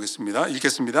한번 읽어보겠습니다.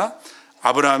 읽겠습니다.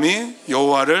 아브라함이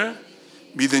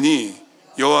여호와를 믿으니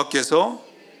여호와께서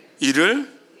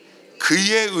이를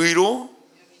그의 의로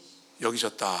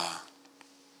여기셨다.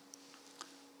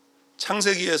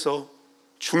 창세기에서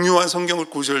중요한 성경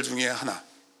구절 중에 하나,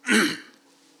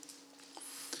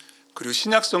 그리고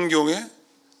신약 성경에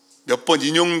몇 번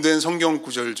인용된 성경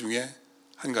구절 중에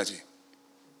한 가지,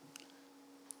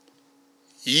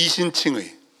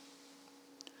 이신칭의,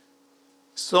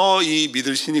 이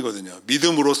믿을 신이거든요.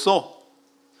 믿음으로써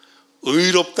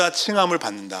의롭다 칭함을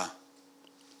받는다.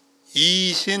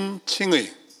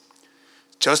 이신칭의,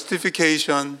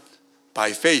 justification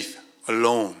by faith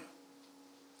alone.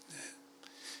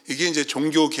 이게 이제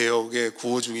종교 개혁의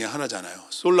구호 중에 하나잖아요.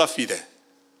 솔라 피데.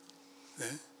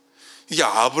 네. 이게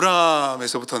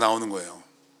아브라함에서부터 나오는 거예요.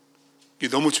 이게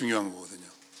너무 중요한 거거든요.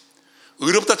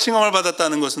 의롭다 칭함을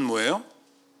받았다는 것은 뭐예요?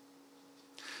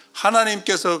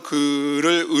 하나님께서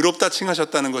그를 의롭다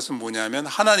칭하셨다는 것은 뭐냐면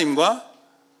하나님과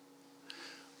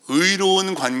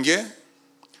의로운 관계,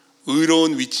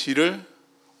 의로운 위치를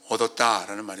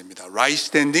얻었다라는 말입니다. Right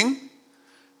standing,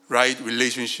 right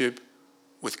relationship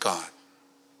with God.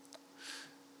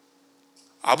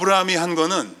 아브라함이 한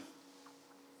거는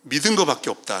믿은 것밖에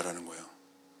없다라는 거예요.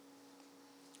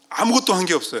 아무것도 한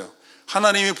게 없어요.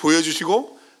 하나님이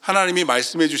보여주시고 하나님이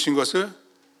말씀해 주신 것을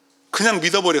그냥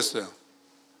믿어버렸어요.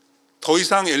 더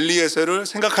이상 엘리에셀을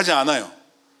생각하지 않아요.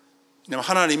 왜냐하면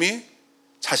하나님이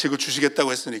자식을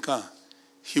주시겠다고 했으니까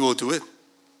He will do it.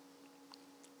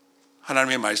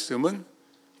 하나님의 말씀은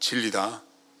진리다.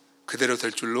 그대로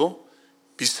될 줄로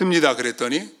믿습니다.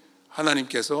 그랬더니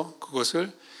하나님께서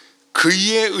그것을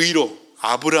그의 의로,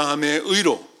 아브라함의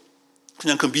의로,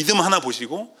 그냥 그 믿음 하나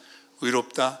보시고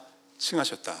의롭다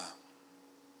칭하셨다.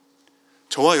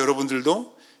 저와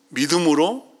여러분들도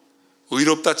믿음으로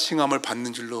의롭다 칭함을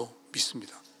받는 줄로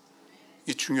믿습니다.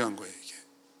 이게 중요한 거예요. 이게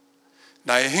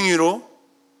나의 행위로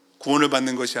구원을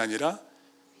받는 것이 아니라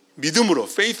믿음으로,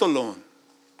 faith alone.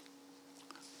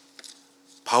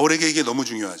 바울에게 이게 너무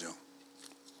중요하죠.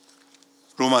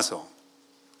 로마서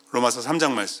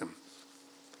 3장 말씀,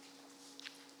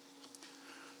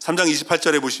 3장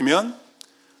 28절에 보시면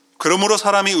그러므로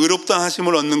사람이 의롭다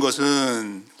하심을 얻는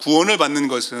것은, 구원을 받는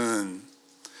것은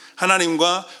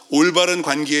하나님과 올바른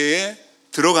관계에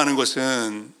들어가는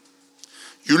것은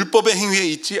율법의 행위에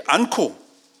있지 않고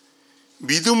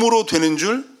믿음으로 되는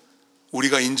줄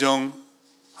우리가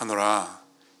인정하노라.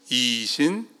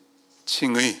 이이신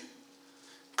칭의.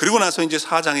 그리고 나서 이제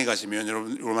 4장에 가시면,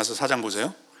 여러분 로마서 4장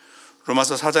보세요.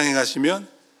 로마서 4장에 가시면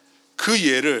그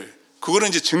예를, 그거를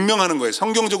이제 증명하는 거예요.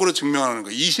 성경적으로 증명하는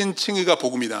거예요. 이신 칭의가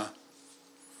복음이다.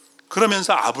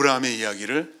 그러면서 아브라함의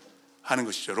이야기를 하는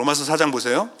것이죠. 로마서 4장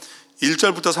보세요.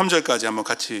 1절부터 3절까지 한번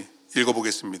같이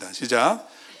읽어보겠습니다. 시작.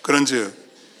 그런즉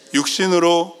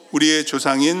육신으로 우리의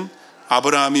조상인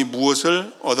아브라함이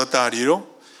무엇을 얻었다 하리요?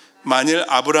 만일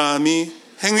아브라함이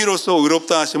행위로서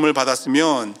의롭다 하심을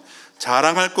받았으면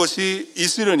자랑할 것이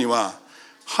있으려니와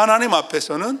하나님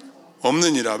앞에서는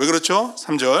없느니라. 왜 그렇죠?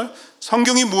 3절.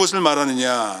 성경이 무엇을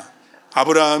말하느냐?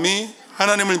 아브라함이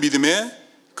하나님을 믿음에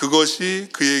그것이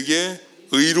그에게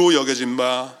의로 여겨진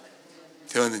바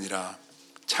되었느니라.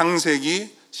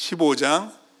 창세기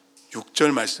 15장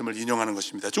 6절 말씀을 인용하는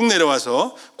것입니다. 쭉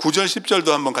내려와서 9절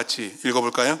 10절도 한번 같이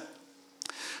읽어볼까요?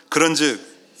 그런즉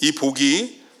이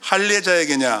복이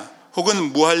할례자에게냐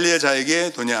혹은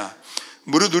무할례자에게 도냐?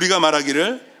 무릇 우리가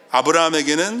말하기를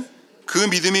아브라함에게는 그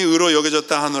믿음이 의로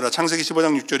여겨졌다 하노라. 창세기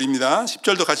 15장 6절입니다.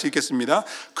 10절도 같이 읽겠습니다.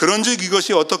 그런즉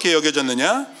이것이 어떻게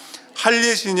여겨졌느냐?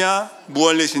 할례시냐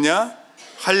무할례시냐?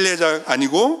 할례자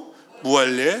아니고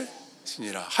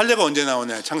무할례시니라. 할례가 언제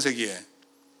나오냐? 창세기에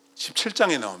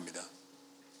 17장에 나옵니다.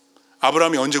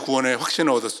 아브라함이 언제 구원의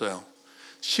확신을 얻었어요?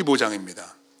 15장입니다.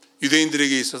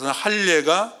 유대인들에게 있어서는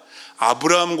할례가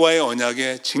아브라함과의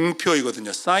언약의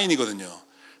징표이거든요. 사인이거든요.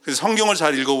 그래서 성경을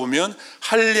잘 읽어보면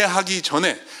할례하기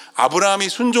전에, 아브라함이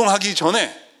순종하기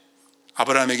전에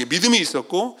아브라함에게 믿음이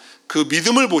있었고 그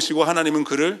믿음을 보시고 하나님은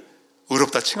그를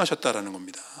의롭다 칭하셨다라는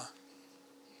겁니다.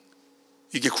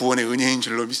 이게 구원의 은혜인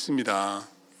줄로 믿습니다.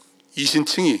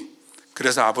 이신칭의.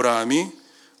 그래서 아브라함이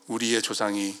우리의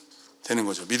조상이 되는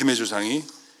거죠. 믿음의 조상이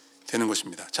되는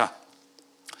것입니다. 자,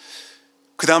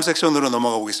 그 다음 섹션으로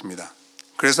넘어가 보겠습니다.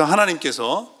 그래서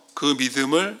하나님께서 그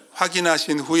믿음을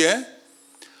확인하신 후에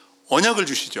언약을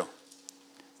주시죠.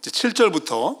 이제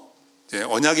 7절부터 이제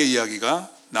언약의 이야기가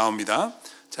나옵니다.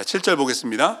 자, 7절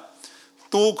보겠습니다.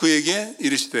 또 그에게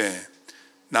이르시되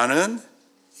나는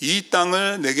이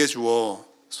땅을 내게 주어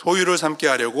소유를 삼게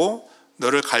하려고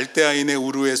너를 갈대아인의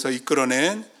우르에서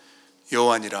이끌어낸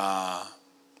여호와니라.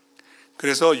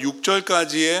 그래서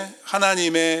 6절까지의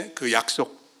하나님의 그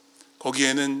약속,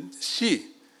 거기에는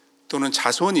씨 또는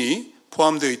자손이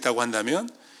포함되어 있다고 한다면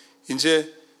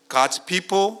이제 God's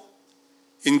people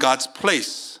in God's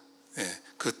place,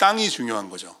 그 땅이 중요한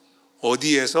거죠.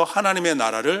 어디에서 하나님의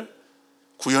나라를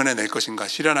구현해낼 것인가,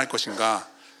 실현할 것인가.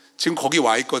 지금 거기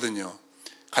와 있거든요.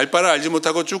 갈 바를 알지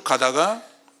못하고 쭉 가다가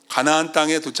가나안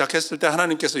땅에 도착했을 때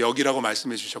하나님께서 여기라고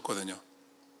말씀해 주셨거든요.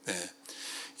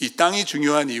 이 땅이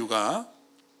중요한 이유가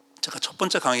제가 첫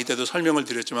번째 강의 때도 설명을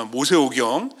드렸지만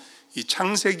모세오경, 이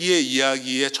창세기의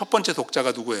이야기의 첫 번째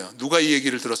독자가 누구예요? 누가 이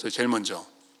얘기를 들었어요? 제일 먼저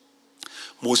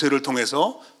모세를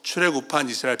통해서 출애굽한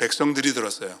이스라엘 백성들이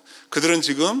들었어요. 그들은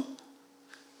지금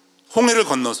홍해를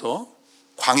건너서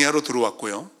광야로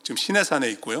들어왔고요. 지금 시내산에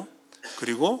있고요.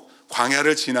 그리고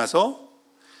광야를 지나서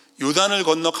요단을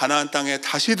건너 가나안 땅에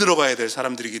다시 들어가야 될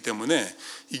사람들이기 때문에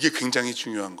이게 굉장히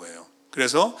중요한 거예요.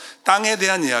 그래서 땅에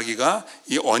대한 이야기가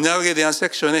이 언약에 대한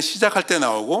섹션에 시작할 때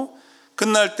나오고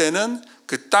끝날 때는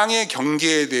그 땅의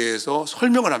경계에 대해서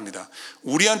설명을 합니다.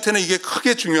 우리한테는 이게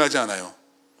크게 중요하지 않아요.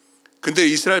 근데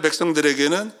이스라엘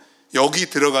백성들에게는 여기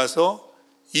들어가서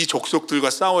이 족속들과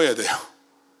싸워야 돼요.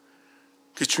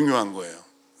 그게 중요한 거예요.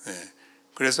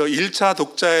 그래서 1차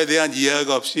독자에 대한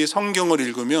이해가 없이 성경을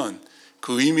읽으면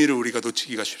그 의미를 우리가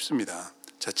놓치기가 쉽습니다.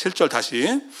 자, 7절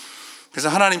다시. 그래서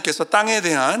하나님께서 땅에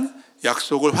대한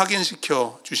약속을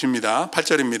확인시켜 주십니다.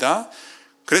 8절입니다.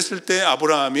 그랬을 때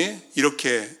아브라함이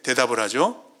이렇게 대답을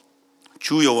하죠.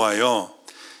 주 여호와여,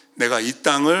 내가 이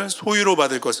땅을 소유로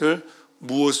받을 것을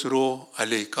무엇으로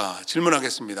알리까?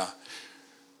 질문하겠습니다.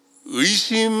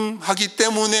 의심하기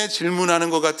때문에 질문하는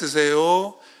것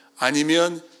같으세요?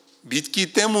 아니면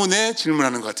믿기 때문에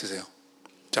질문하는 것 같으세요?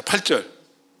 자, 8절.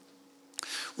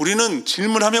 우리는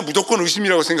질문하면 무조건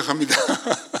의심이라고 생각합니다.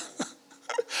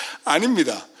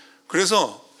 아닙니다.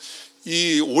 그래서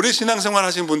이 오래 신앙생활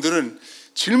하신 분들은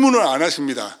질문을 안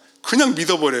하십니다. 그냥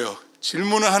믿어버려요.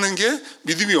 질문을 하는 게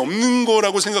믿음이 없는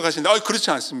거라고 생각하시는데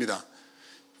그렇지 않습니다.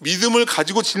 믿음을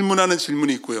가지고 질문하는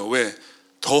질문이 있고요. 왜?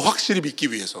 더 확실히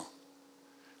믿기 위해서.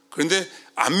 그런데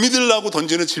안 믿으려고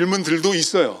던지는 질문들도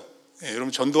있어요.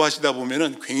 여러분 전도하시다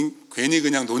보면은 괜히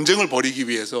그냥 논쟁을 벌이기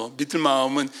위해서 믿을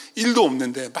마음은 1도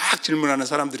없는데 막 질문하는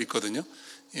사람들이 있거든요.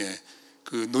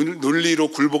 그 논리로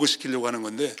굴복을 시키려고 하는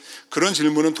건데 그런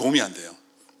질문은 도움이 안 돼요.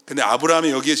 근데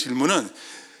아브라함의 여기에 질문은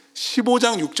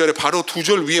 15장 6절에 바로 두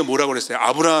절 위에 뭐라고 그랬어요?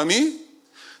 아브라함이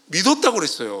믿었다고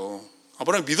그랬어요.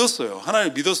 아브라함이 믿었어요.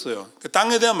 하나님을 믿었어요.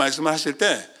 땅에 대한 말씀을 하실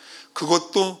때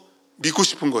그것도 믿고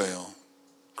싶은 거예요.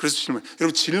 그래서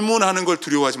여러분 질문하는 걸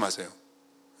두려워하지 마세요.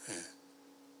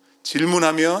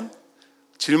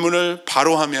 질문을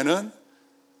바로 하면은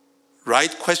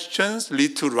right questions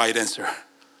lead to right answer.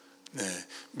 네,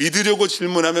 믿으려고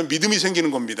질문하면 믿음이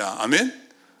생기는 겁니다. 아멘.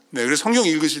 네, 그래서 성경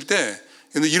읽으실 때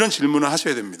이런 질문을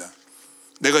하셔야 됩니다.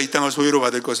 내가 이 땅을 소유로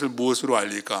받을 것을 무엇으로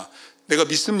알릴까? 내가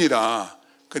믿습니다.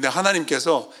 근데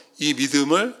하나님께서 이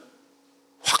믿음을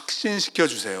확신시켜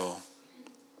주세요.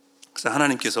 그래서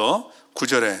하나님께서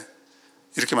 9절에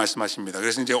이렇게 말씀하십니다.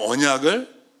 그래서 이제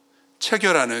언약을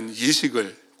체결하는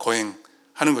예식을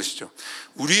거행하는 것이죠.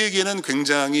 우리에게는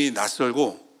굉장히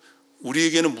낯설고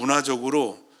우리에게는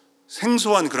문화적으로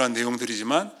생소한 그런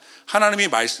내용들이지만 하나님이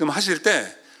말씀하실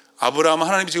때 아브라함은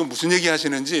하나님이 지금 무슨 얘기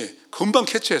하시는지 금방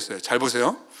캐치했어요. 잘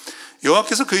보세요.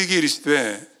 여호와께서 그에게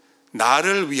이르시되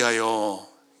나를 위하여,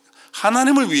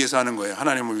 하나님을 위해서 하는 거예요.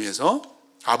 하나님을 위해서,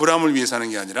 아브라함을 위해서 하는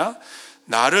게 아니라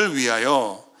나를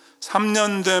위하여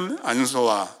 3년 된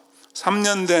안소와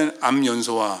 3년 된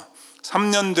암연소와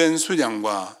 3년 된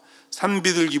숫양과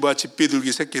산비둘기와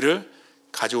집비둘기 새끼를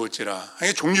가져올지라.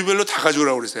 이게 종류별로 다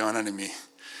가져오라고 그러세요. 하나님이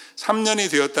 3년이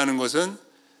되었다는 것은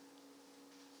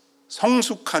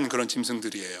성숙한 그런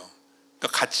짐승들이에요.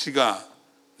 그러니까 가치가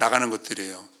나가는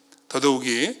것들이에요.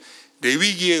 더더욱이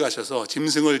레위기에 가셔서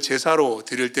짐승을 제사로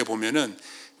드릴 때 보면은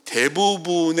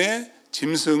대부분의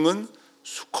짐승은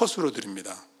수컷으로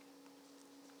드립니다.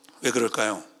 왜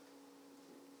그럴까요?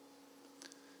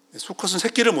 수컷은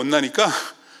새끼를 못 나니까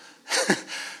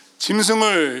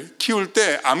짐승을 키울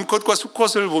때 암컷과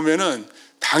수컷을 보면은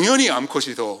당연히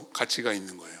암컷이 더 가치가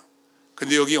있는 거예요.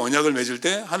 근데 여기 언약을 맺을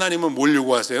때 하나님은 뭘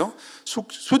요구하세요?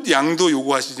 숫양도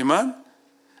요구하시지만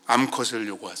암컷을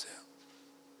요구하세요.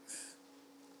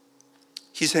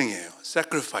 희생이에요.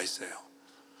 sacrifice예요.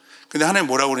 근데 하나님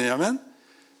뭐라고 그러냐면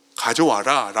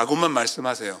가져와라 라고만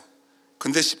말씀하세요.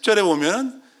 근데 10절에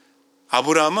보면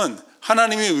아브라함은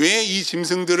하나님이 왜 이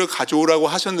짐승들을 가져오라고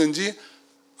하셨는지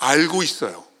알고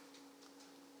있어요.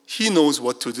 He knows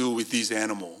what to do with these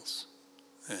animals.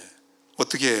 네.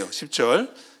 어떻게 해요?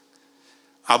 10절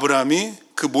아브라함이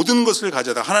그 모든 것을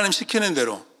가져다 하나님 시키는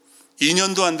대로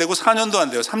 2년도 안 되고 4년도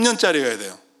안 돼요. 3년짜리여야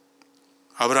돼요.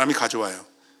 아브라함이 가져와요.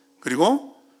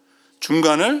 그리고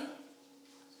중간을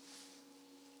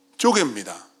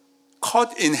쪼갭니다.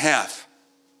 Cut in half.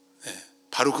 네,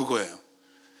 바로 그거예요.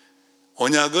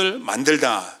 언약을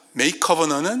만들다. Make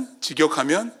covenant은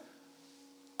직역하면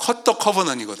cut the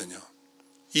covenant이거든요.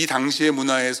 이 당시의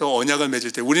문화에서 언약을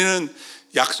맺을 때 우리는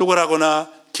약속을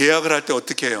하거나 계약을 할 때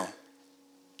어떻게 해요?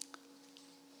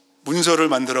 문서를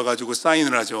만들어 가지고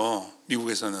사인을 하죠.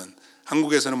 미국에서는.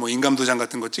 한국에서는 뭐 인감도장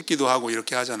같은 거 찍기도 하고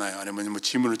이렇게 하잖아요. 아니면 뭐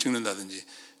지문을 찍는다든지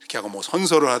이렇게 하고 뭐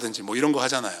선서를 하든지 뭐 이런 거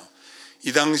하잖아요.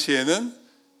 이 당시에는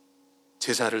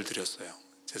제사를 드렸어요.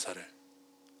 제사를.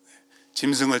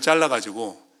 짐승을 잘라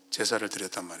가지고 제사를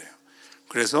드렸단 말이에요.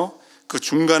 그래서 그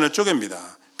중간을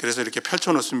쪼갭니다. 그래서 이렇게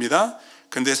펼쳐 놓습니다.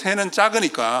 근데 새는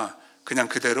작으니까 그냥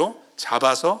그대로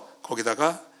잡아서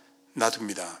거기다가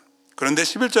놔둡니다. 그런데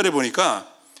 11절에 보니까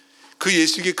그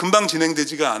예식이 금방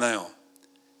진행되지가 않아요.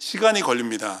 시간이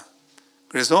걸립니다.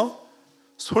 그래서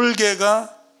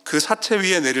솔개가 그 사체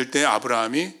위에 내릴 때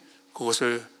아브라함이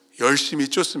그것을 열심히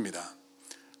쫓습니다.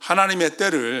 하나님의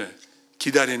때를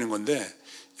기다리는 건데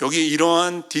여기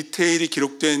이러한 디테일이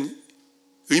기록된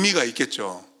의미가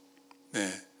있겠죠.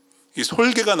 네. 이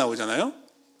솔개가 나오잖아요.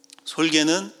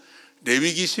 솔개는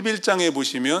레위기 11장에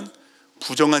보시면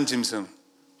부정한 짐승,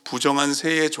 부정한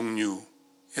새의 종류에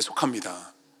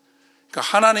속합니다. 그러니까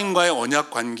하나님과의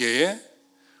언약 관계에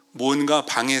뭔가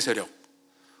방해 세력,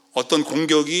 어떤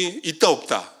공격이 있다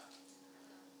없다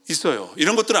있어요.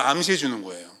 이런 것들을 암시해 주는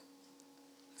거예요.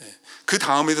 네. 그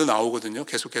다음에도 나오거든요.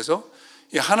 계속해서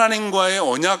이 하나님과의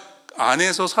언약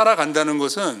안에서 살아간다는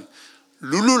것은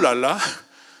룰루랄라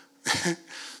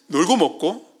놀고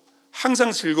먹고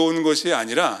항상 즐거운 것이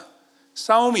아니라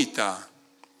싸움이 있다.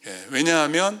 예,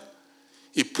 왜냐하면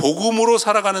이 복음으로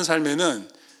살아가는 삶에는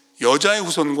여자의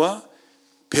후손과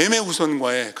뱀의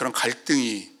후손과의 그런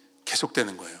갈등이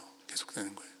계속되는 거예요.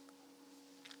 계속되는 거예요.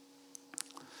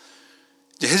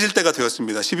 이제 해질 때가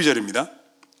되었습니다. 12절입니다.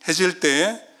 해질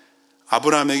때에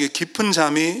아브라함에게 깊은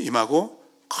잠이 임하고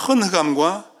큰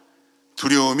흑암과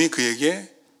두려움이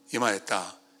그에게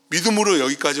임하였다. 믿음으로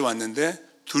여기까지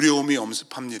왔는데 두려움이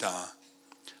엄습합니다.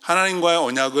 하나님과의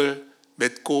언약을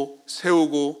맺고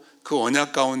세우고 그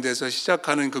언약 가운데서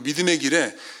시작하는 그 믿음의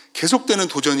길에 계속되는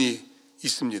도전이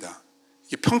있습니다.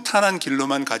 평탄한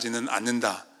길로만 가지는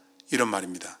않는다, 이런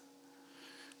말입니다.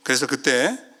 그래서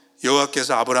그때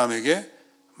여호와께서 아브라함에게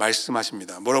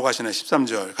말씀하십니다. 뭐라고 하시나요?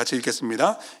 13절 같이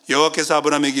읽겠습니다. 여호와께서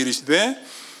아브라함에게 이르시되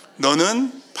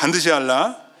너는 반드시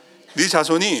알라. 네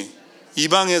자손이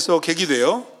이방에서 객이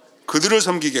되어 그들을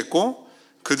섬기겠고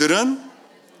그들은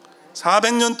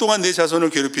 400년 동안 내 자손을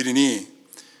괴롭히리니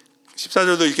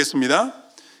 14절도 읽겠습니다.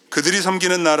 그들이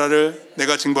섬기는 나라를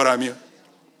내가 징벌하며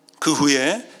그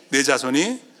후에 내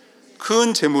자손이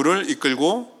큰 재물을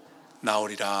이끌고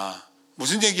나오리라.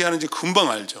 무슨 얘기하는지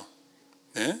금방 알죠.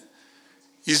 네?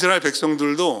 이스라엘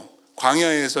백성들도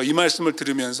광야에서 이 말씀을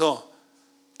들으면서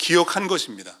기억한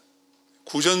것입니다.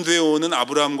 구전되어 오는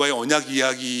아브라함과의 언약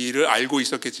이야기를 알고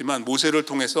있었겠지만 모세를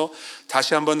통해서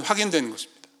다시 한번 확인된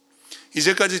것입니다.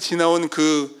 이제까지 지나온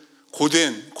그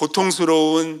고된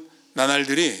고통스러운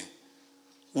나날들이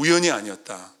우연이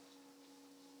아니었다.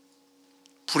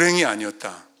 불행이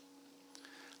아니었다.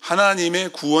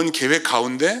 하나님의 구원 계획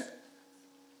가운데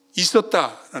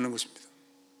있었다라는 것입니다.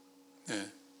 네.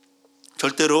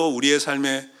 절대로 우리의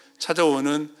삶에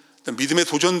찾아오는 믿음의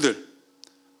도전들,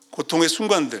 고통의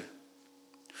순간들,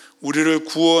 우리를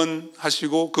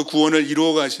구원하시고 그 구원을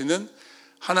이루어 가시는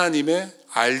하나님의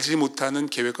알지 못하는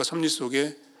계획과 섭리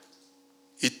속에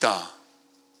있다.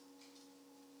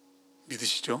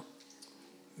 믿으시죠?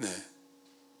 네.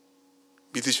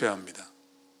 믿으셔야 합니다.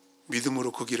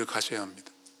 믿음으로 그 길을 가셔야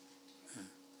합니다.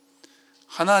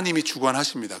 하나님이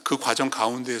주관하십니다. 그 과정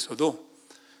가운데에서도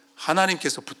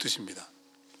하나님께서 붙으십니다.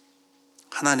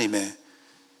 하나님의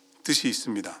뜻이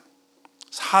있습니다.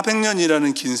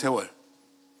 400년이라는 긴 세월.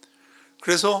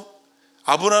 그래서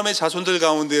아브라함의 자손들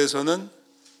가운데에서는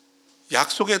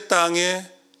약속의 땅에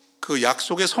그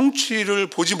약속의 성취를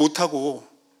보지 못하고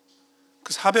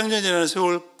그 400년이라는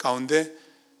세월 가운데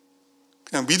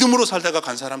그냥 믿음으로 살다가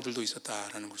간 사람들도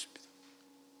있었다라는 것입니다.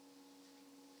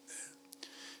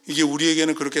 이게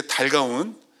우리에게는 그렇게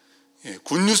달가운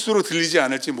굿뉴스로 들리지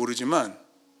않을지 모르지만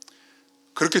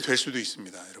그렇게 될 수도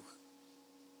있습니다. 여러분,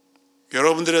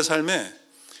 여러분들의 삶에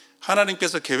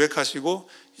하나님께서 계획하시고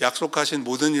약속하신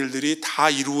모든 일들이 다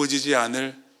이루어지지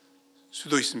않을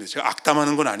수도 있습니다. 제가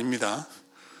악담하는 건 아닙니다.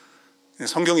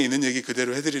 성경에 있는 얘기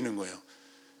그대로 해드리는 거예요.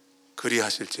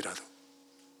 그리하실지라도.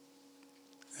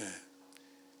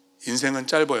 인생은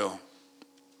짧아요.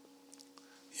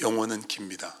 영혼은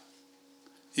깁니다.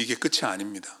 이게 끝이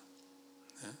아닙니다.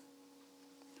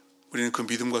 우리는 그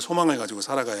믿음과 소망을 가지고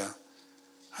살아가야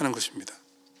하는 것입니다.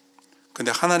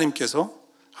 그런데 하나님께서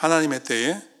하나님의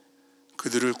때에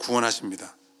그들을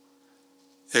구원하십니다.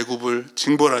 애굽을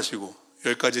징벌하시고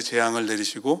 10가지 재앙을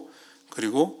내리시고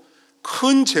그리고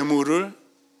큰 재물을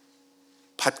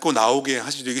받고 나오게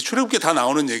하시죠. 이게 출애굽기에 다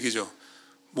나오는 얘기죠.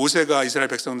 모세가 이스라엘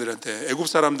백성들한테 애굽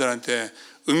사람들한테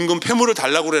은금 폐물을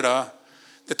달라고 그래라.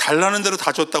 근데 달라는 대로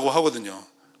다 줬다고 하거든요.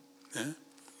 네?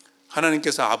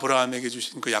 하나님께서 아브라함에게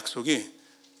주신 그 약속이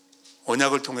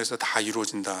언약을 통해서 다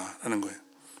이루어진다라는 거예요.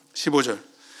 15절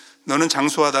너는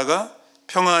장수하다가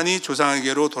평안히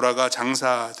조상에게로 돌아가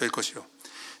장사될 것이요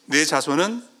내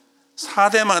자손은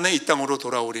 4대 만에 이 땅으로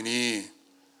돌아오리니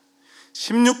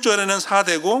 16절에는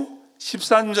 4대고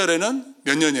 13절에는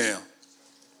몇 년이에요?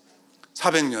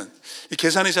 400년. 이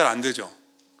계산이 잘 안 되죠.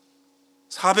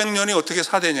 400년이 어떻게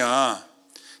 4대냐?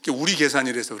 우리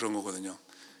계산이라서 그런 거거든요.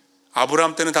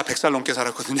 아브라함 때는 다 100살 넘게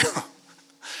살았거든요.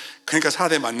 그러니까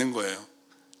 4대 맞는 거예요.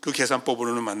 그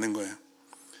계산법으로는 맞는 거예요.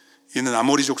 이는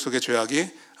아모리 족속의 죄악이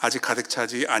아직 가득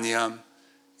차지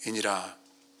아니함이니라.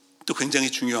 또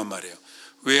굉장히 중요한 말이에요.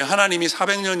 왜 하나님이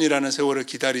 400년이라는 세월을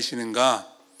기다리시는가?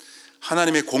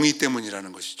 하나님의 공의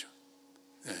때문이라는 것이죠.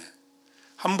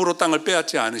 함부로 땅을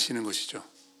빼앗지 않으시는 것이죠.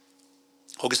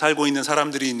 거기 살고 있는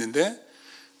사람들이 있는데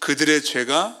그들의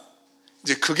죄가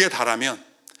이제 극에 달하면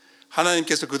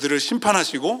하나님께서 그들을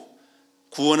심판하시고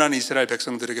구원한 이스라엘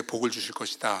백성들에게 복을 주실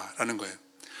것이다 라는 거예요.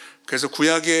 그래서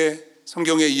구약의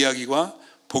성경의 이야기와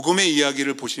복음의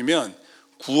이야기를 보시면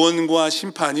구원과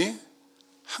심판이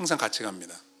항상 같이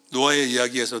갑니다. 노아의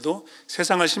이야기에서도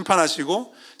세상을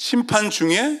심판하시고 심판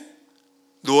중에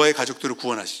노아의 가족들을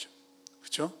구원하시죠.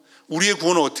 그렇죠? 우리의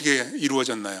구원은 어떻게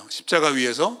이루어졌나요? 십자가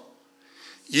위에서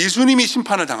예수님이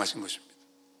심판을 당하신 것입니다.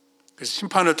 그래서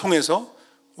심판을 통해서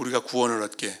우리가 구원을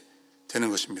얻게 되는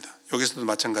것입니다. 여기서도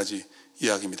마찬가지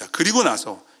이야기입니다. 그리고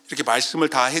나서 이렇게 말씀을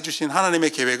다 해주신 하나님의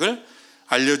계획을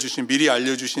미리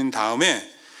알려주신 다음에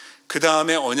그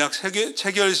다음에 언약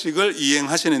체결식을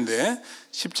이행하시는데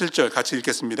 17절 같이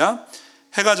읽겠습니다.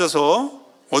 해가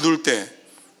져서 어두울 때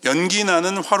연기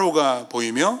나는 화로가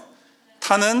보이며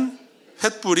타는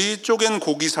횃불이 쪼갠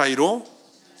고기 사이로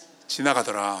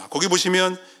지나가더라. 거기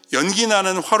보시면 연기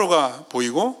나는 화로가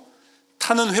보이고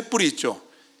타는 횃불이 있죠.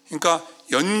 그러니까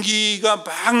연기가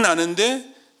막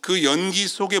나는데 그 연기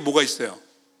속에 뭐가 있어요?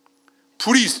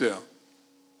 불이 있어요.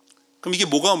 그럼 이게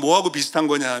뭐하고 비슷한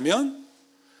거냐 하면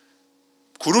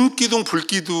구름기둥,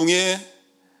 불기둥의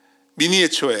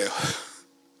미니에처예요.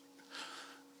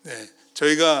 네,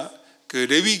 저희가 그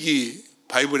레위기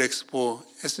바이블 엑스포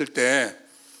했을 때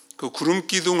그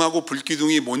구름기둥하고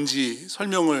불기둥이 뭔지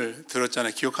설명을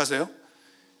들었잖아요. 기억하세요?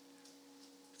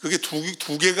 그게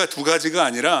두 가지가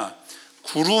아니라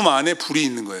구름 안에 불이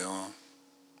있는 거예요.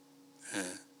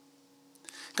 네.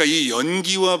 그러니까 이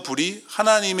연기와 불이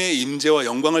하나님의 임재와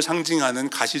영광을 상징하는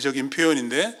가시적인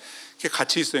표현인데 이게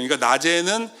같이 있어요. 그러니까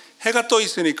낮에는 해가 떠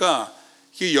있으니까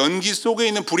이 연기 속에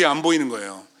있는 불이 안 보이는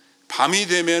거예요. 밤이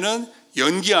되면은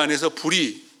연기 안에서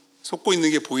불이 솟고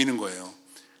있는 게 보이는 거예요.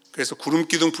 그래서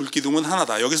구름기둥, 불기둥은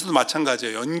하나다. 여기서도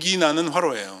마찬가지예요. 연기 나는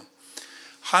화로예요.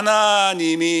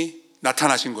 하나님이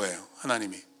나타나신 거예요.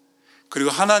 하나님이.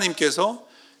 그리고 하나님께서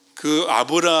그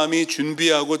아브라함이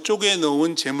준비하고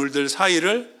쪼개놓은 재물들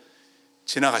사이를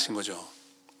지나가신 거죠.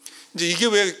 이제 이게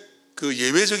왜 그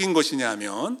예외적인 것이냐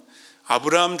하면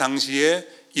아브라함 당시에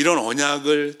이런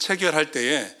언약을 체결할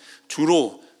때에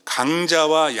주로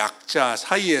강자와 약자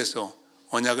사이에서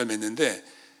언약을 맺는데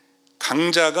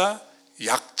강자가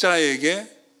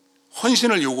약자에게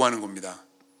헌신을 요구하는 겁니다.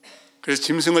 그래서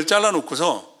짐승을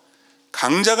잘라놓고서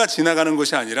강자가 지나가는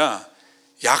것이 아니라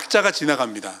약자가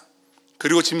지나갑니다.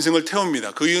 그리고 짐승을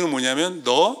태웁니다. 그 이유는 뭐냐면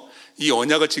너 이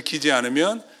언약을 지키지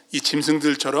않으면 이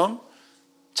짐승들처럼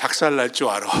작살날 줄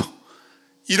알아.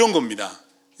 이런 겁니다.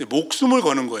 목숨을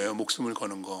거는 거예요. 목숨을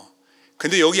거는 거.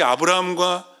 근데 여기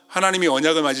아브라함과 하나님이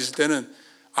언약을 맺으실 때는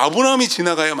아브라함이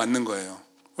지나가야 맞는 거예요.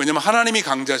 왜냐하면 하나님이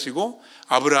강자시고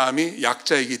아브라함이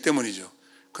약자이기 때문이죠.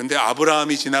 근데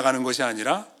아브라함이 지나가는 것이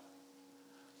아니라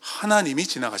하나님이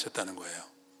지나가셨다는 거예요.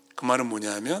 그 말은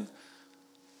뭐냐면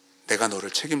내가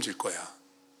너를 책임질 거야.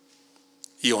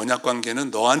 이 언약 관계는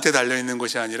너한테 달려있는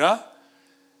것이 아니라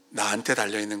나한테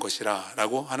달려있는 것이라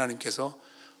라고 하나님께서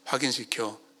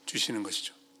확인시켜 주시는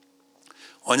것이죠.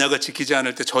 언약을 지키지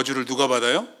않을 때 저주를 누가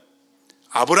받아요?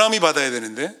 아브라함이 받아야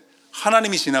되는데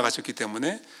하나님이 지나가셨기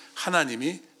때문에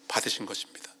하나님이 받으신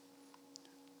것입니다.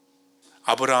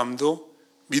 아브라함도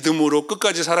믿음으로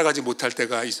끝까지 살아가지 못할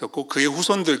때가 있었고 그의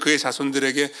후손들, 그의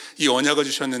자손들에게 이 언약을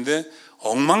주셨는데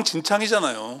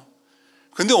엉망진창이잖아요.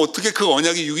 근데 어떻게 그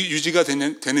언약이 유지가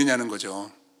되느냐는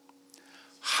거죠.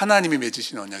 하나님이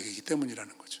맺으신 언약이기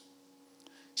때문이라는 거죠.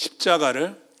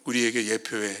 십자가를 우리에게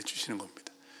예표해 주시는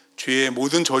겁니다. 죄의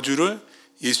모든 저주를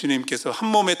예수님께서 한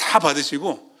몸에 다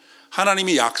받으시고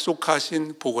하나님이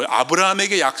약속하신 복을,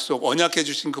 아브라함에게 약속, 언약해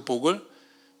주신 그 복을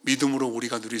믿음으로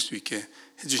우리가 누릴 수 있게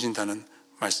해주신다는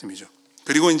말씀이죠.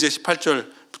 그리고 이제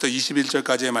 18절부터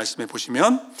 21절까지의 말씀에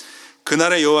보시면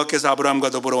그날에 여호와께서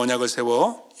아브라함과 더불어 언약을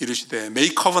세워 이루시되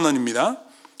메이크 커버넌입니다.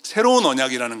 새로운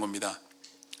언약이라는 겁니다.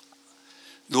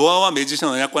 노아와 맺으신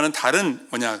언약과는 다른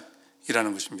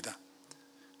언약이라는 것입니다.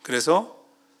 그래서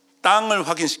땅을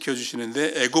확인시켜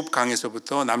주시는데 애굽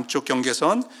강에서부터 남쪽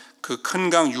경계선 그 큰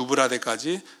강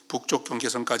유브라데까지 북쪽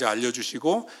경계선까지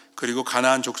알려주시고 그리고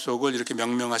가나안 족속을 이렇게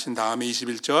명명하신 다음에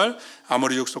 21절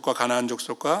아모리 족속과 가나안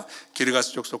족속과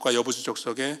기르가스 족속과 여부스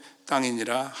족속의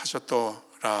땅이니라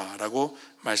하셨더라라고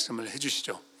말씀을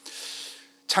해주시죠.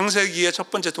 창세기의 첫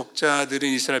번째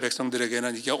독자들인 이스라엘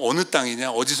백성들에게는 이게 어느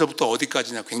땅이냐 어디서부터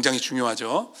어디까지냐 굉장히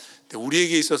중요하죠. 근데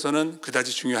우리에게 있어서는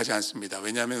그다지 중요하지 않습니다.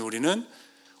 왜냐하면 우리는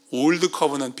올드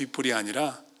커버넌트 피플이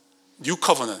아니라 뉴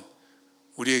커버넌트,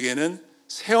 우리에게는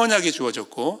새 언약이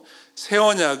주어졌고 새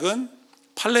언약은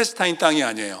팔레스타인 땅이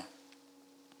아니에요.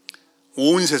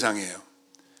 온 세상이에요.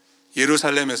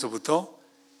 예루살렘에서부터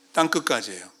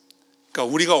땅끝까지예요.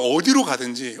 그러니까 우리가 어디로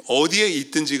가든지 어디에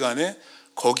있든지 간에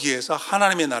거기에서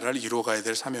하나님의 나라를 이루어가야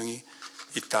될 사명이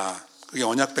있다. 그게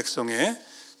언약 백성의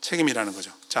책임이라는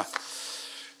거죠. 자,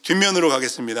 뒷면으로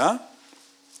가겠습니다.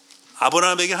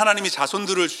 아브라함에게 하나님이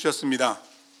자손들을 주셨습니다.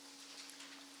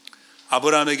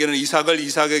 아브라함에게는 이삭을,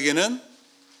 이삭에게는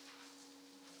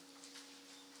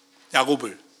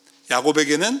야곱을,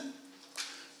 야곱에게는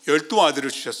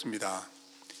 12아들을 주셨습니다.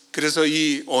 그래서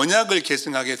이 언약을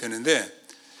계승하게 되는데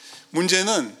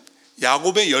문제는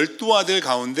야곱의 12아들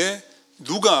가운데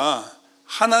누가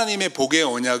하나님의 복의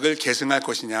언약을 계승할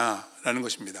것이냐라는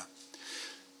것입니다.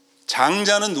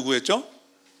 장자는 누구였죠?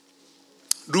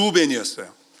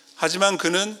 르우벤이었어요. 하지만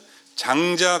그는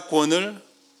장자권을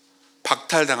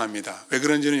박탈당합니다. 왜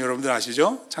그런지는 여러분들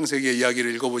아시죠? 창세기의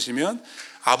이야기를 읽어보시면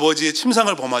아버지의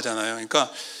침상을 범하잖아요.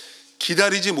 그러니까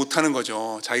기다리지 못하는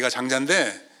거죠. 자기가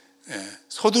장자인데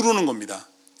서두르는 겁니다.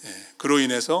 그로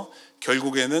인해서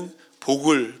결국에는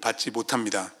복을 받지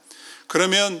못합니다.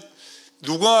 그러면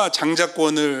누가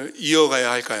장자권을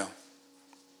이어가야 할까요?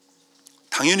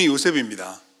 당연히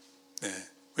요셉입니다. 네.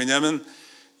 왜냐하면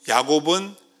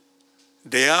야곱은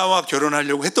레아와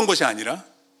결혼하려고 했던 것이 아니라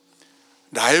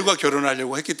라헬과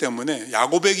결혼하려고 했기 때문에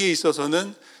야곱에게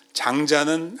있어서는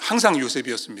장자는 항상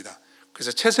요셉이었습니다.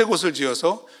 그래서 채색옷을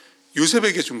지어서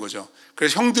요셉에게 준 거죠.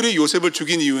 그래서 형들이 요셉을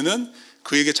죽인 이유는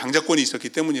그에게 장자권이 있었기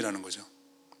때문이라는 거죠.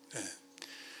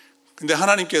 근데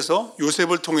하나님께서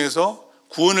요셉을 통해서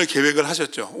구원을 계획을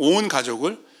하셨죠. 온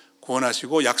가족을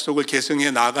구원하시고 약속을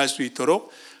계승해 나아갈 수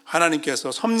있도록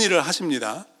하나님께서 섭리를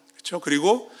하십니다. 그렇죠?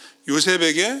 그리고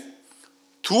요셉에게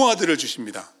두 아들을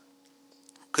주십니다.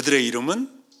 그들의 이름은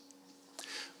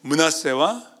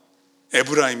므낫세와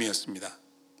에브라임이었습니다.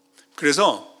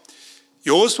 그래서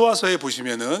여호수아서에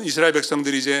보시면은 이스라엘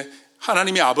백성들이 이제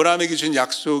하나님이 아브라함에게 주신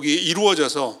약속이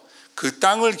이루어져서 그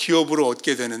땅을 기업으로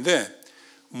얻게 되는데,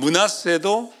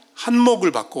 므낫세도 한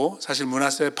몫을 받고, 사실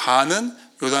므낫세의 반은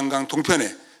요단강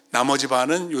동편에, 나머지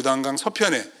반은 요단강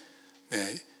서편에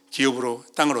기업으로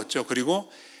땅을 얻죠. 그리고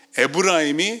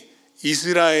에브라임이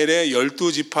이스라엘의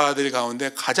 12지파들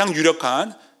가운데 가장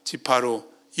유력한 지파로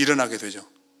일어나게 되죠.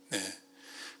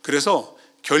 그래서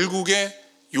결국에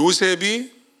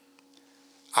요셉이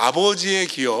아버지의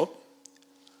기업,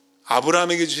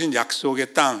 아브라함에게 주신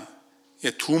약속의 땅의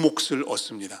두 몫을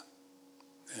얻습니다.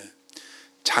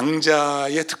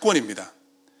 장자의 특권입니다.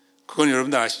 그건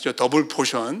여러분들 아시죠? 더블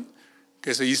포션.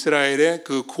 그래서 이스라엘의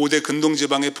그 고대 근동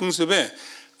지방의 풍습에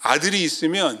아들이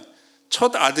있으면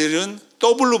첫 아들은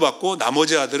더블로 받고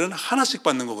나머지 아들은 하나씩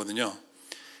받는 거거든요.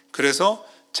 그래서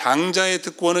장자의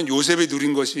특권은 요셉이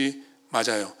누린 것이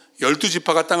맞아요.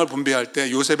 12지파가 땅을 분배할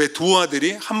때 요셉의 두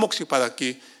아들이 한 몫씩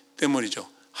받았기 때문이죠.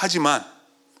 하지만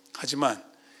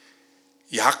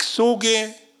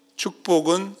약속의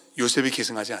축복은 요셉이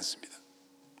계승하지 않습니다.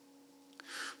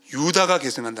 유다가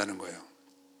계승한다는 거예요.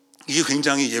 이게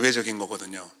굉장히 예외적인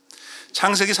거거든요.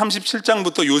 창세기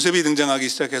 37장부터 요셉이 등장하기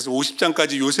시작해서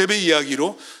 50장까지 요셉의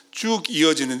이야기로 쭉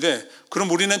이어지는데, 그럼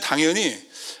우리는 당연히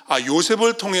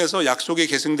요셉을 통해서 약속이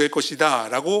계승될 것이다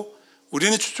라고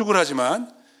우리는 추측을 하지만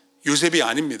요셉이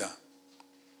아닙니다.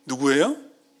 누구예요?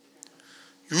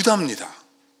 유다입니다.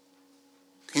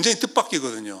 굉장히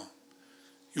뜻밖이거든요.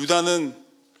 유다는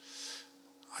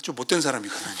아주 못된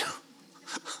사람이거든요.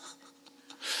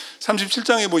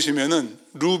 37장에 보시면은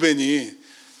루벤이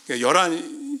 10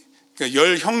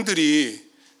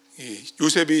 형들이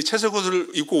요셉이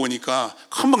채색옷을 입고 오니까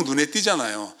금방 눈에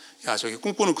띄잖아요. 야, 저기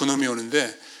꿈꾸는 그놈이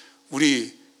오는데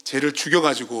우리 쟤를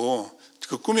죽여가지고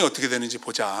그 꿈이 어떻게 되는지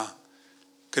보자.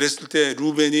 그랬을 때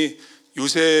루벤이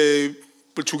요셉을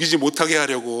죽이지 못하게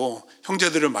하려고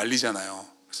형제들을 말리잖아요.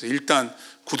 그래서 일단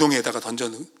구덩이에다가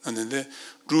던져 넣는데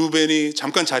루벤이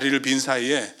잠깐 자리를 빈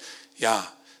사이에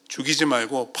야, 죽이지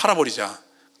말고 팔아버리자.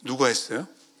 누가 했어요?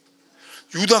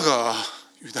 유다가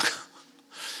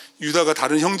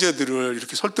다른 형제들을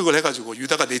이렇게 설득을 해가지고,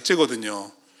 유다가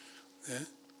넷째거든요.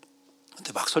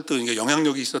 근데 막 설득하니까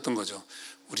영향력이 있었던 거죠.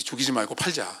 우리 죽이지 말고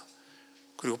팔자.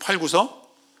 그리고 팔고서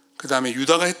그 다음에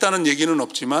유다가 했다는 얘기는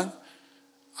없지만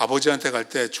아버지한테 갈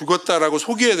때 죽었다라고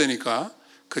속여야 되니까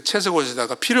그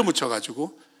채색옷에다가 피를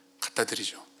묻혀가지고 갖다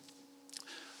드리죠.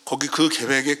 거기 그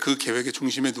계획의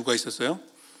중심에 누가 있었어요?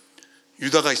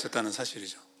 유다가 있었다는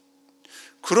사실이죠.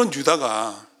 그런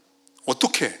유다가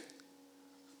어떻게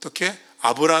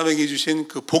아브라함에게 주신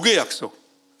그 복의 약속,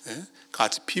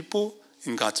 God's people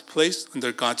in God's place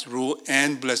under God's rule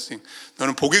and blessing,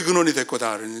 너는 복의 근원이 될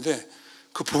거다 그랬는데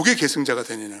그 복의 계승자가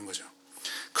되는 거죠.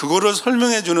 그거를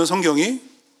설명해 주는 성경이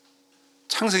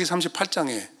창세기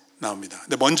 38장에 나옵니다.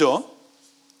 근데 먼저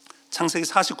창세기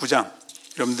 49장,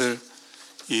 여러분들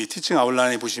이 티칭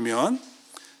아웃라인에 보시면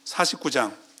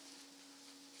 49장,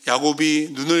 야곱이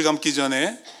눈을 감기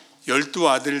전에 12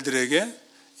 아들들에게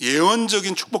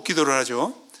예언적인 축복 기도를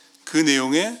하죠. 그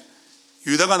내용에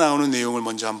유다가 나오는 내용을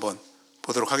먼저 한번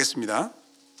보도록 하겠습니다.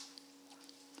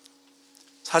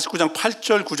 49장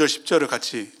 8절, 9절, 10절을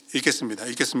같이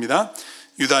읽겠습니다.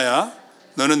 유다야,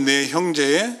 너는 내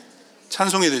형제의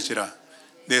찬송이 될지라.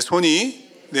 내 손이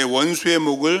내 원수의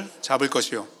목을 잡을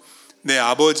것이요 내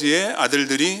아버지의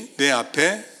아들들이 내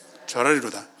앞에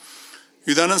절하리로다.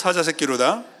 유다는 사자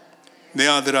새끼로다. 내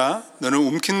아들아, 너는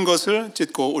움킨 것을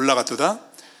찢고 올라갔도다.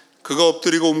 그가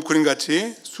엎드리고 움크린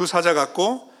같이 수사자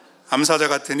같고 암사자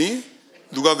같으니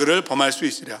누가 그를 범할 수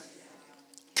있으랴.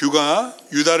 규가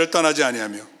유다를 떠나지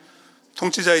아니하며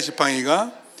통치자의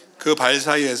지팡이가 그 발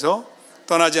사이에서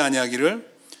떠나지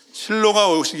아니하기를 실로가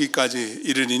오시기까지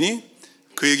이르리니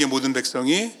그에게 모든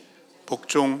백성이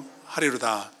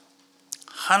복종하리로다.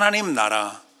 하나님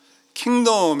나라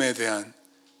킹덤에 대한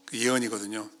그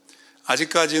예언이거든요.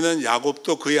 아직까지는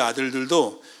야곱도 그의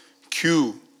아들들도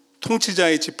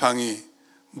통치자의 지팡이,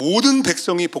 모든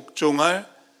백성이 복종할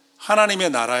하나님의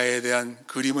나라에 대한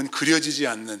그림은 그려지지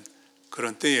않는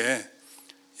그런 때에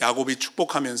야곱이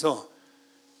축복하면서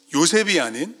요셉이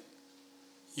아닌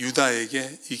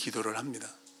유다에게 이 기도를 합니다.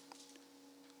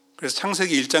 그래서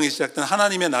창세기 1장에 시작된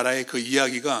하나님의 나라의 그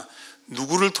이야기가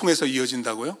누구를 통해서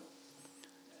이어진다고요?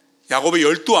 야곱의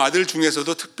 12아들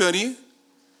중에서도 특별히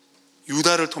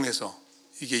유다를 통해서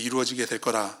이게 이루어지게 될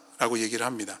거라고 얘기를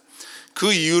합니다.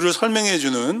 그 이유를 설명해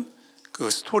주는 그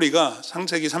스토리가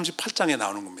창세기 38장에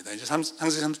나오는 겁니다. 이제 창세기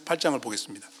 38장을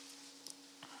보겠습니다.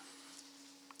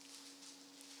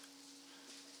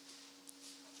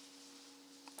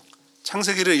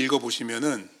 창세기를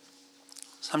읽어보시면은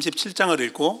 37장을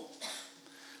읽고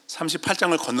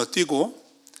 38장을 건너뛰고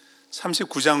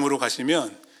 39장으로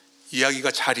가시면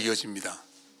이야기가 잘 이어집니다.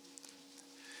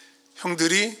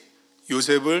 형들이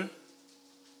요셉을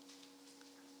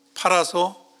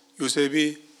팔아서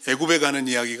요셉이 애굽에 가는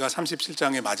이야기가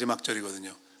 37장의 마지막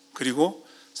절이거든요. 그리고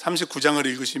 39장을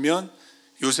읽으시면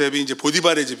요셉이 이제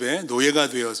보디발의 집에 노예가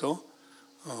되어서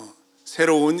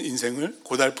새로운 인생을,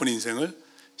 고달픈 인생을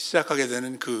시작하게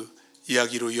되는 그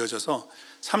이야기로 이어져서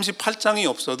 38장이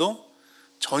없어도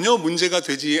전혀 문제가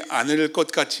되지 않을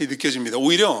것 같이 느껴집니다.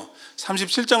 오히려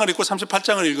 37장을 읽고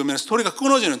 38장을 읽으면 스토리가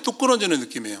뚝 끊어지는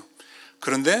느낌이에요.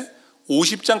 그런데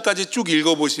 50장까지 쭉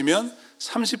읽어보시면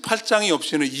 38장이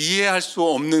없이는 이해할 수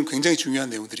없는 굉장히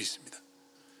중요한 내용들이 있습니다.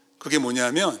 그게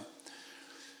뭐냐면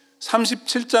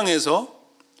 37장에서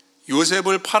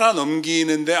요셉을 팔아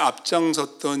넘기는데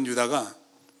앞장섰던 유다가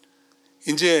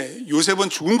이제 요셉은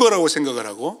죽은 거라고 생각을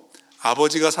하고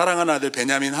아버지가 사랑하는 아들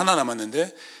베냐민 하나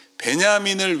남았는데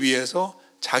베냐민을 위해서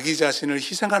자기 자신을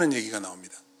희생하는 얘기가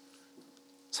나옵니다.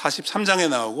 43장에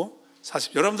나오고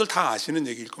여러분들 다 아시는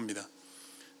얘기일 겁니다.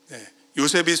 네,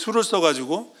 요셉이 술을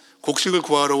써가지고 곡식을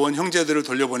구하러 온 형제들을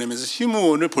돌려보내면서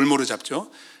시므온을 볼모로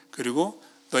잡죠. 그리고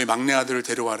너희 막내 아들을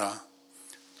데려와라.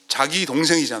 자기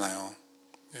동생이잖아요.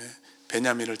 네,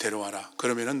 베냐민을 데려와라.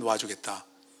 그러면은 놓아주겠다.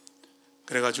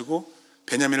 그래가지고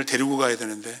베냐민을 데리고 가야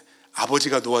되는데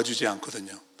아버지가 놓아주지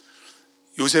않거든요.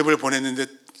 요셉을 보냈는데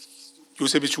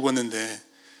요셉이 죽었는데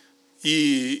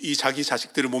이 자기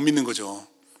자식들을 못 믿는 거죠.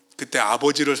 그때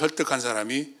아버지를 설득한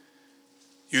사람이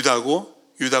유다고,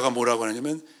 유다가 뭐라고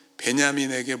하냐면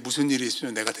베냐민에게 무슨 일이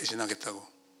있으면 내가 대신하겠다고,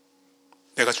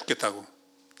 내가 죽겠다고,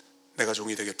 내가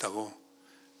종이 되겠다고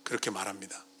그렇게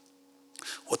말합니다.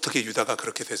 어떻게 유다가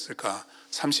그렇게 됐을까?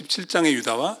 37장의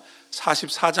유다와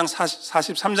 44장,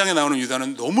 43장에 나오는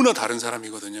유다는 너무나 다른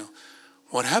사람이거든요.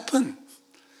 What happened?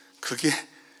 그게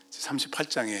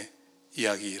 38장의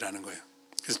이야기라는 거예요.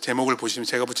 그래서 제목을 보시면,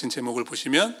 제가 붙인 제목을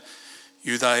보시면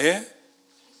유다의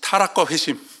타락과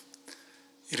회심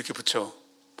이렇게 붙여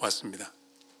보았습니다.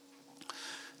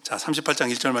 자,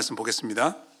 38장 1절 말씀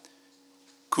보겠습니다.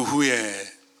 그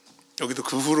후에, 여기도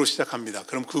그 후로 시작합니다.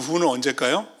 그럼 그 후는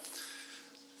언제일까요?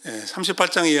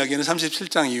 38장의 이야기는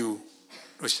 37장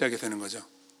이후로 시작이 되는 거죠.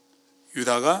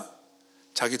 유다가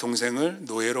자기 동생을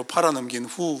노예로 팔아넘긴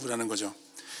후라는 거죠.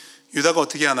 유다가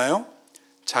어떻게 하나요?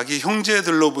 자기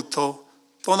형제들로부터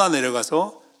떠나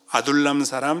내려가서 아둘람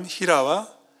사람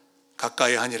히라와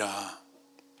가까이 하니라.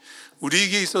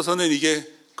 우리에게 있어서는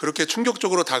이게 그렇게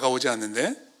충격적으로 다가오지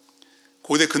않는데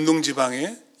고대 근동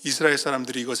지방에 이스라엘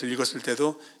사람들이 이것을 읽었을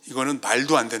때도 이거는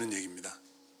말도 안 되는 얘기입니다.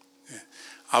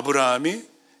 아브라함이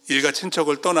일가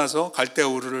친척을 떠나서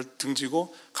갈대아우르를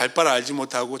등지고 갈 바를 알지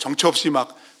못하고 정처 없이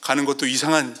막 가는 것도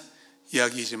이상한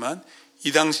이야기이지만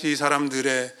이 당시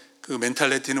사람들의 그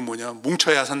멘탈리티는 뭐냐?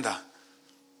 뭉쳐야 산다.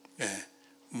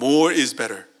 More is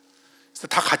better.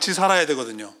 다 같이 살아야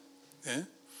되거든요.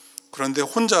 그런데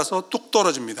혼자서 뚝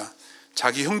떨어집니다.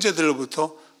 자기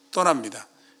형제들로부터 떠납니다.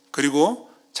 그리고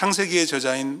창세기의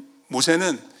저자인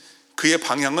모세는 그의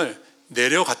방향을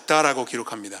내려갔다라고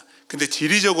기록합니다. 근데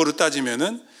지리적으로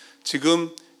따지면은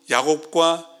지금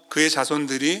야곱과 그의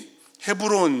자손들이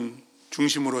헤브론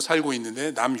중심으로 살고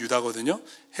있는데 남유다거든요.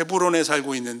 헤브론에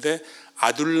살고 있는데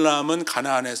아둘람은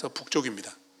가나안에서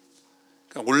북쪽입니다.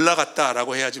 그러니까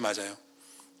올라갔다라고 해야지 맞아요.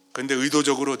 그런데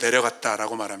의도적으로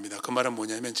내려갔다라고 말합니다. 그 말은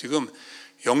뭐냐면 지금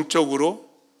영적으로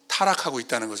타락하고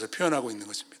있다는 것을 표현하고 있는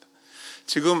것입니다.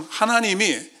 지금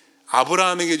하나님이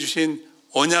아브라함에게 주신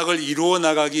언약을 이루어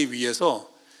나가기 위해서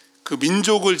그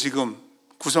민족을 지금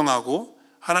구성하고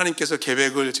하나님께서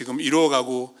계획을 지금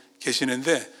이루어가고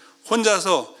계시는데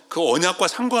혼자서 그 언약과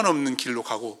상관없는 길로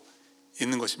가고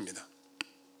있는 것입니다.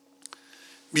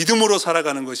 믿음으로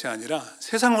살아가는 것이 아니라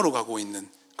세상으로 가고 있는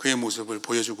그의 모습을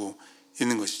보여주고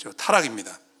있는 것이죠.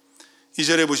 타락입니다.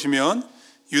 2절에 보시면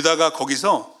유다가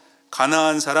거기서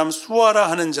가나안 사람 수아라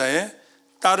하는 자의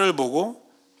딸을 보고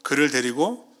그를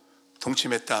데리고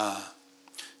동침했다.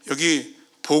 여기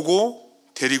보고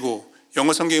데리고,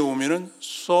 영어 성경에 보면은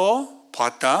saw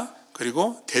봤다,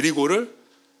 그리고 데리고를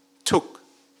took,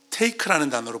 take라는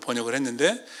단어로 번역을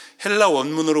했는데, 헬라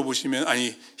원문으로 보시면,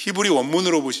 아니 히브리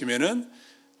원문으로 보시면은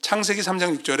창세기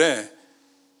 3장 6절에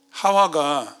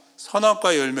하와가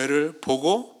선악과 열매를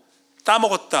보고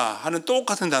따먹었다 하는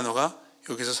똑같은 단어가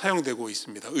여기서 사용되고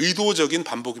있습니다. 의도적인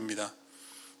반복입니다.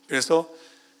 그래서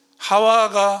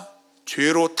하와가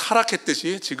죄로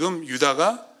타락했듯이 지금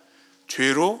유다가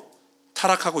죄로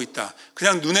타락하고 있다.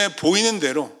 그냥 눈에 보이는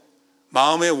대로,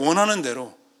 마음에 원하는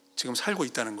대로 지금 살고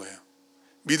있다는 거예요.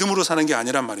 믿음으로 사는 게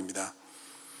아니란 말입니다.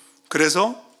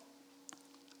 그래서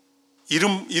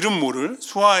이름 모를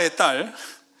수아의 딸,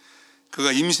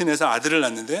 그가 임신해서 아들을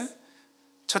낳는데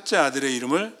첫째 아들의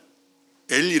이름을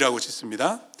엘이라고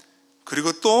짓습니다.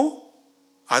 그리고 또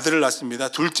아들을 낳습니다.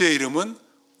 둘째 이름은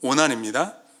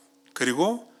오난입니다.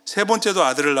 그리고 세 번째도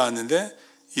아들을 낳았는데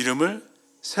이름을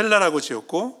셀라라고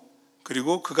지었고,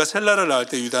 그리고 그가 셀라를 낳을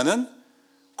때 유다는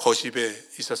거십에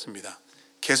있었습니다.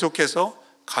 계속해서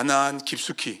가나안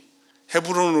깊숙이,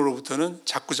 헤브론으로부터는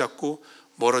자꾸자꾸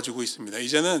멀어지고 있습니다.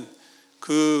 이제는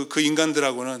그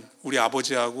인간들하고는, 우리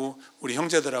아버지하고 우리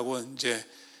형제들하고 이제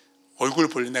얼굴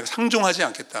볼 내가 상종하지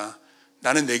않겠다.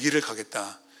 나는 내 길을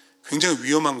가겠다. 굉장히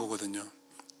위험한 거거든요.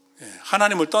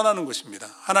 하나님을 떠나는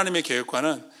것입니다. 하나님의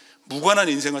계획과는 무관한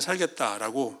인생을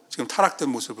살겠다라고 지금 타락된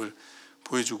모습을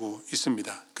보여주고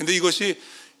있습니다. 근데 이것이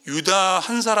유다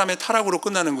한 사람의 타락으로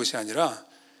끝나는 것이 아니라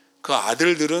그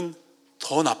아들들은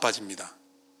더 나빠집니다.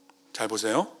 잘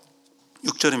보세요.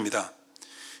 6절입니다.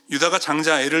 유다가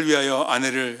장자 엘을 위하여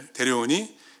아내를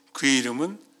데려오니 그의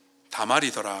이름은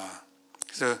다말이더라.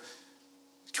 그래서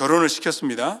결혼을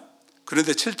시켰습니다.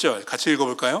 그런데 7절 같이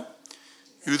읽어볼까요?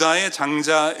 유다의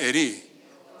장자 엘이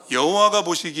여호와가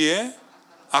보시기에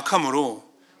악함으로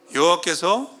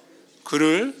여호와께서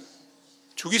그를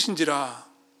죽이신지라.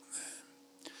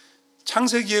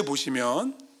 창세기에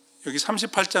보시면 여기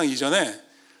 38장 이전에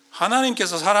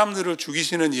하나님께서 사람들을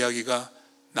죽이시는 이야기가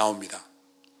나옵니다.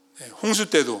 홍수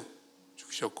때도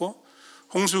죽이셨고,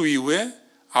 홍수 이후에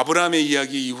아브라함의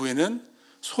이야기 이후에는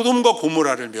소돔과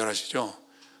고모라를 멸하시죠.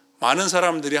 많은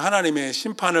사람들이 하나님의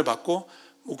심판을 받고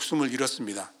목숨을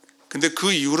잃었습니다. 근데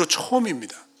그 이후로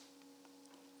처음인데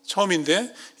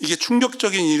이게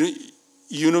충격적인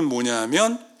이유는 뭐냐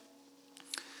하면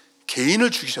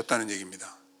개인을 죽이셨다는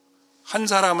얘기입니다. 한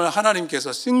사람을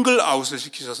하나님께서 싱글 아웃을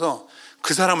시키셔서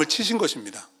그 사람을 치신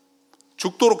것입니다.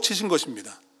 죽도록 치신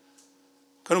것입니다.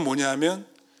 그건 뭐냐 하면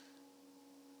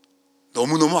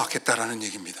너무너무 악했다라는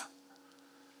얘기입니다.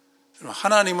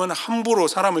 하나님은 함부로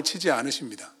사람을 치지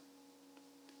않으십니다.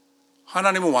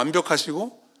 하나님은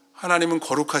완벽하시고, 하나님은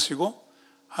거룩하시고,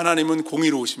 하나님은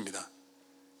공의로우십니다.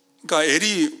 그러니까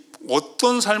엘이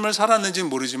어떤 삶을 살았는지는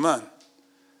모르지만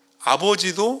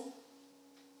아버지도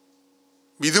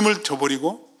믿음을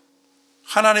저버리고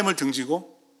하나님을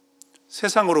등지고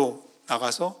세상으로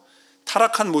나가서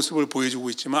타락한 모습을 보여주고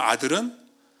있지만 아들은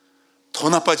더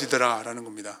나빠지더라라는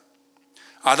겁니다.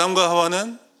 아담과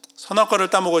하와는 선악과를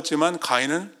따먹었지만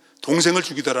가인은 동생을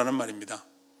죽이더라는 말입니다.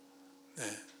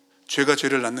 죄가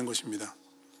죄를 낳는 것입니다.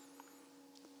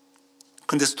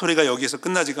 그런데 스토리가 여기에서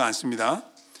끝나지가 않습니다.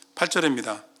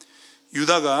 8절입니다.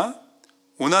 유다가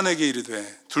오난에게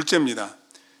이르되, 둘째입니다.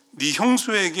 네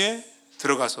형수에게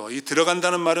들어가서, 이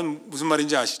들어간다는 말은 무슨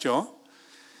말인지 아시죠?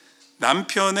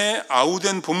 남편의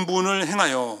아우된 본분을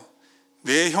행하여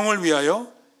내 형을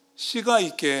위하여 씨가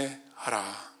있게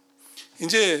하라.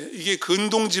 이제 이게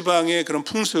근동 지방의 그런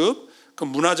풍습, 그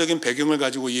문화적인 배경을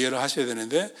가지고 이해를 하셔야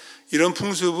되는데, 이런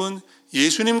풍습은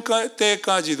예수님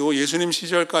때까지도, 예수님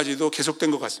시절까지도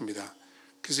계속된 것 같습니다.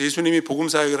 그래서 예수님이 복음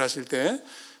사역을 하실 때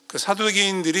그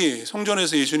사두개인들이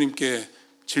성전에서 예수님께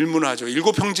질문하죠. 7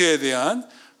 형제에 대한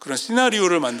그런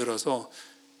시나리오를 만들어서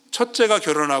첫째가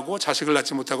결혼하고 자식을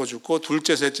낳지 못하고 죽고,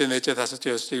 둘째, 셋째, 넷째,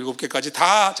 다섯째, 여섯째, 7개까지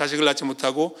다 자식을 낳지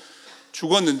못하고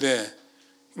죽었는데,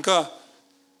 그러니까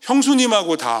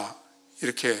형수님하고 다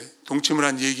이렇게 동침을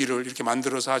한 얘기를 이렇게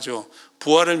만들어서 하죠.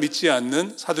 부활을 믿지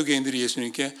않는 사두개인들이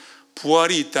예수님께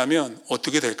부활이 있다면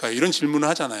어떻게 될까요? 이런 질문을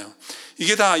하잖아요.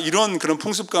 이게 다 이런 그런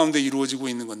풍습 가운데 이루어지고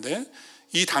있는 건데,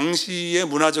 이 당시의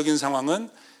문화적인 상황은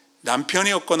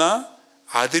남편이 없거나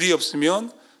아들이 없으면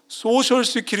소셜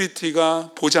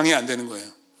시큐리티가 보장이 안 되는 거예요.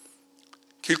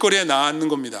 길거리에 나앉는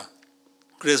겁니다.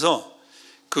 그래서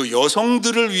그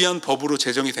여성들을 위한 법으로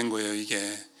제정이 된 거예요.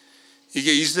 이게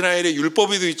이스라엘의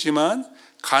율법에도 있지만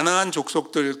가나안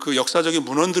족속들 그 역사적인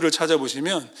문헌들을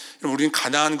찾아보시면, 우리는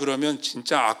가나안 그러면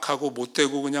진짜 악하고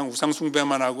못되고 그냥 우상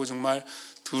숭배만 하고 정말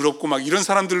더럽고 막 이런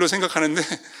사람들로 생각하는데,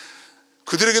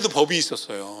 그들에게도 법이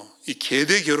있었어요. 이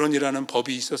계대 결혼이라는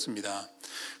법이 있었습니다.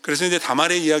 그래서 이제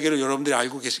다말의 이야기를 여러분들이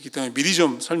알고 계시기 때문에 미리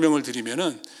좀 설명을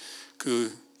드리면은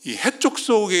이 해족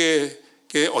속에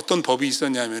어떤 법이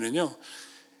있었냐면은요,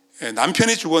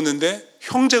 남편이 죽었는데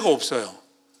형제가 없어요.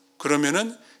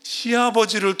 그러면은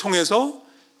시아버지를 통해서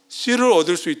씨를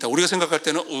얻을 수 있다. 우리가 생각할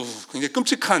때는 굉장히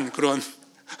끔찍한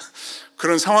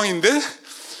그런 상황인데,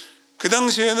 그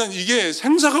당시에는 이게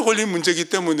생사가 걸린 문제이기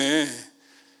때문에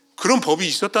그런 법이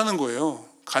있었다는 거예요.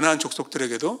 가나안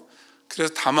족속들에게도.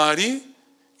 그래서 다말이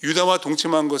유다와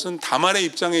동침한 것은 다말의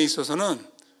입장에 있어서는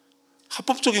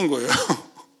합법적인 거예요.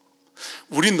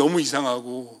 우린 너무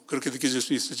이상하고 그렇게 느껴질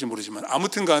수 있을지 모르지만,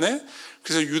 아무튼 간에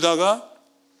그래서 유다가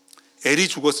엘이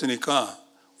죽었으니까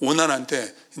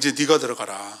오난한테 이제 네가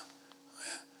들어가라,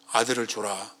 아들을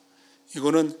줘라.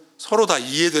 이거는 서로 다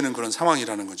이해되는 그런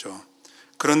상황이라는 거죠.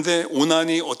 그런데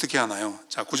오난이 어떻게 하나요?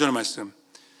 자, 9절 말씀.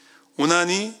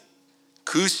 오난이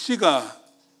그 씨가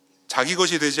자기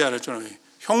것이 되지 않을 줄 알아요.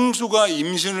 형수가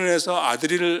임신을 해서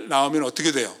아들을 낳으면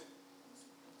어떻게 돼요?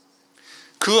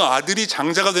 그 아들이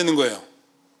장자가 되는 거예요.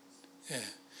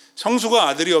 형수가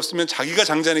아들이 없으면 자기가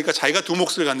장자니까 자기가 두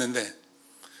몫을 갖는데,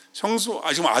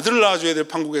 지금 아들을 낳아줘야 될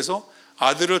판국에서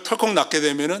아들을 털컥 낳게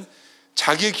되면은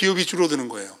자기의 기업이 줄어드는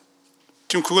거예요.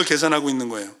 지금 그걸 계산하고 있는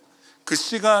거예요. 그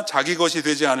씨가 자기 것이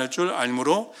되지 않을 줄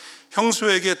알므로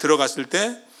형수에게 들어갔을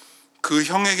때 그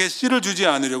형에게 씨를 주지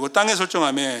않으려고 땅에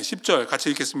설정하며, 10절 같이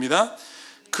읽겠습니다.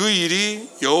 그 일이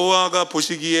여호와가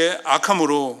보시기에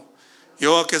악함으로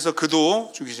여호와께서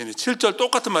그도 죽이시니. 7절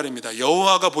똑같은 말입니다.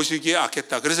 여호와가 보시기에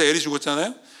악했다. 그래서 엘이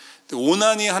죽었잖아요.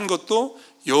 오난이 한 것도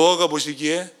여호와가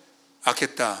보시기에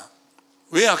악했다.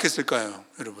 왜 악했을까요,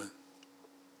 여러분?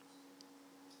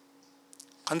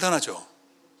 간단하죠.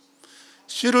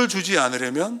 씨를 주지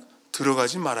않으려면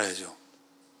들어가지 말아야죠.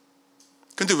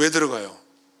 근데 왜 들어가요?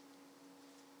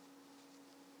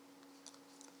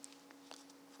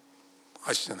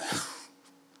 아시잖아요.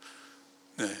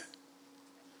 네,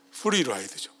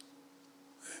 프리라이드죠.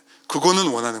 그거는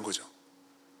원하는 거죠.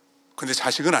 근데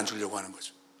자식은 안 주려고 하는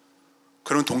거죠.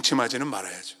 그럼 동침하지는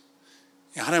말아야죠.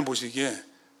 하나님 보시기에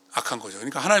악한 거죠.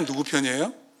 그러니까 하나님 누구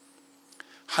편이에요?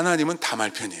 하나님은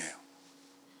다말 편이에요.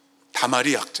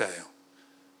 다말이 약자예요.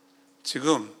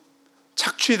 지금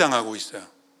착취당하고 있어요.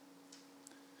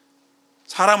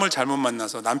 사람을 잘못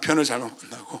만나서, 남편을 잘못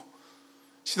만나고,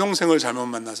 시동생을 잘못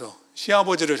만나서,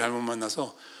 시아버지를 잘못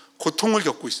만나서 고통을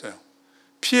겪고 있어요.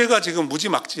 피해가 지금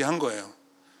무지막지한 거예요.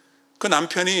 그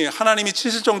남편이 하나님이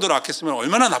치실 정도로 악했으면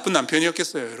얼마나 나쁜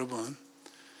남편이었겠어요, 여러분.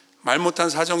 말 못한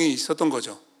사정이 있었던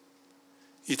거죠,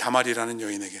 이 다말이라는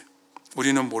여인에게.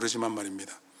 우리는 모르지만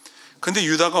말입니다. 근데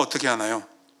유다가 어떻게 하나요?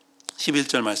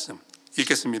 11절 말씀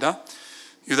읽겠습니다.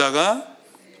 유다가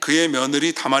그의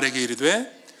며느리 다말에게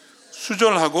이르되,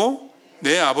 수절하고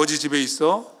내 아버지 집에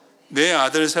있어 내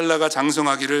아들 셀라가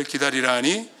장성하기를 기다리라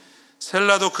하니,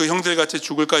 셀라도 그 형들같이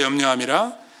죽을까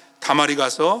염려함이라 다말이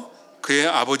가서 그의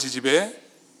아버지 집에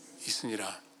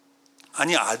있으니라.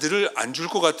 아니, 아들을 안 줄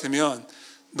것 같으면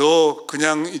너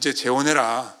그냥 이제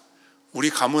재혼해라. 우리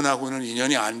가문하고는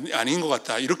인연이 아닌 것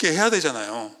같다. 이렇게 해야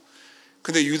되잖아요.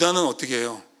 근데 유다는 어떻게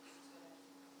해요?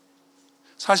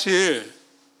 사실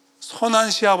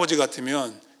선한 시아버지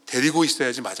같으면 데리고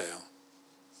있어야지 맞아요.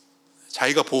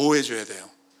 자기가 보호해 줘야 돼요.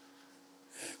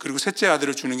 그리고 셋째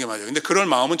아들을 주는 게 맞아요. 근데 그럴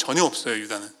마음은 전혀 없어요,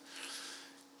 유다는.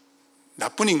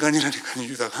 나쁜 인간이라니까요,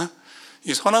 유다가.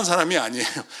 이 선한 사람이 아니에요.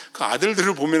 그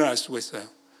아들들을 보면 알 수가 있어요.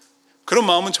 그런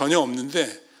마음은 전혀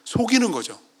없는데 속이는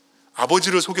거죠.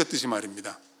 아버지를 속였듯이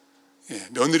말입니다.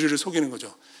 며느리를 속이는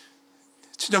거죠.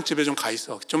 친정집에 좀 가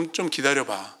있어. 좀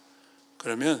기다려봐.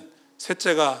 그러면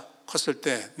셋째가 컸을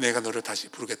때 내가 너를 다시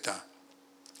부르겠다.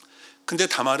 근데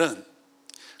다말은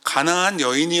가난한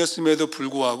여인이었음에도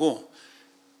불구하고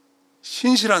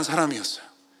신실한 사람이었어요.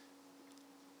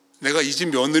 내가 이 집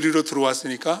며느리로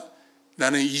들어왔으니까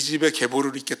나는 이 집의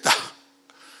계보를 잇겠다.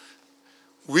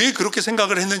 왜 그렇게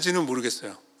생각을 했는지는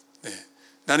모르겠어요.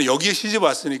 나는 여기에 시집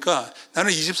왔으니까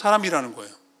나는 이 집 사람이라는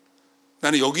거예요.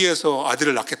 나는 여기에서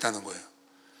아들을 낳겠다는 거예요.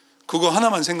 그거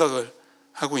하나만 생각을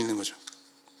하고 있는 거죠.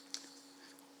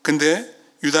 근데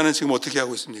유다는 지금 어떻게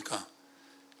하고 있습니까?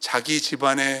 자기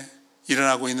집안에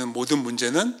일어나고 있는 모든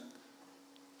문제는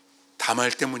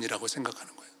다말 때문이라고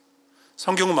생각하는 거예요.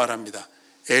 성경은 말합니다.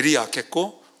 엘이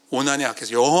악했고 오난이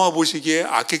악해서 여호와 보시기에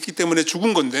악했기 때문에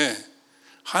죽은 건데,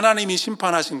 하나님이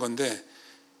심판하신 건데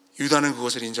유다는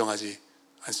그것을 인정하지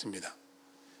않습니다.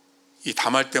 이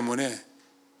다말 때문에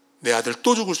내 아들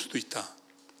또 죽을 수도 있다.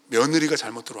 며느리가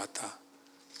잘못 들어왔다.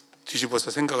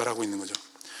 뒤집어서 생각을 하고 있는 거죠.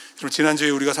 그럼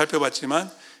지난주에 우리가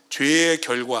살펴봤지만 죄의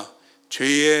결과,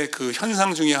 죄의 그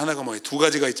현상 중에 하나가 뭐예요? 두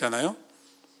가지가 있잖아요.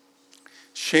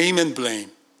 shame and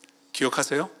blame.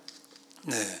 기억하세요?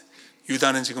 네.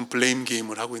 유다는 지금 블레임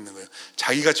게임을 하고 있는 거예요.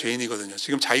 자기가 죄인이거든요.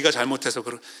 지금 자기가 잘못해서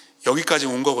여기까지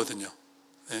온 거거든요.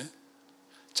 네.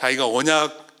 자기가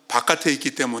언약 바깥에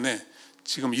있기 때문에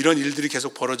지금 이런 일들이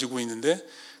계속 벌어지고 있는데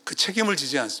그 책임을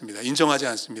지지 않습니다. 인정하지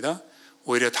않습니다.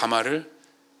 오히려 다말을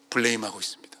블레임하고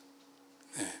있습니다.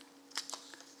 네.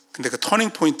 근데 그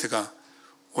터닝 포인트가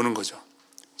오는 거죠.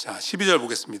 자, 12절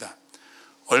보겠습니다.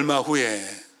 얼마 후에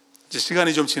이제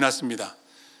시간이 좀 지났습니다.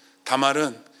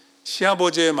 다말은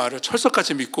시아버지의 말을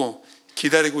철석같이 믿고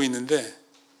기다리고 있는데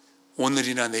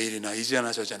오늘이나 내일이나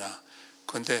이제나 저제나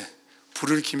그런데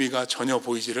부를 기미가 전혀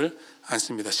보이지를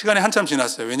않습니다. 시간이 한참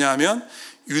지났어요. 왜냐하면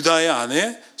유다의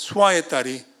아내 수아의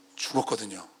딸이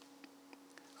죽었거든요.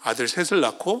 아들 셋을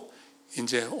낳고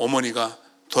이제 어머니가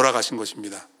돌아가신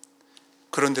것입니다.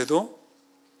 그런데도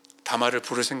다말을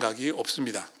부를 생각이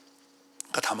없습니다.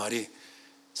 그러니까 다말이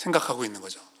생각하고 있는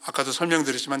거죠. 아까도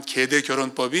설명드렸지만 계대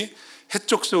결혼법이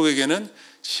해족 속에게는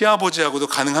시아버지하고도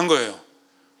가능한 거예요.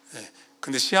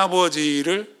 근데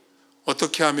시아버지를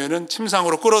어떻게 하면은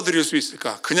침상으로 끌어들일 수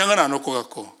있을까? 그냥은 안 올 것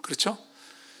같고, 그렇죠?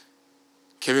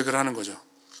 계획을 하는 거죠.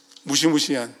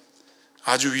 무시무시한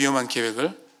아주 위험한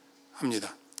계획을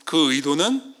합니다. 그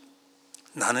의도는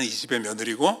나는 이 집의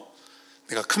며느리고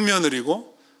내가 큰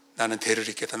며느리고 나는 대를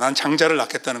잇겠다. 난 장자를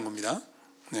낳겠다는 겁니다.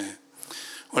 네.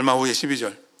 얼마 후에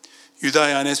 12절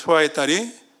유다의 아내 수아의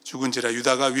딸이 죽은지라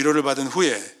유다가 위로를 받은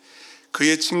후에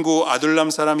그의 친구 아둘람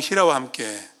사람 히라와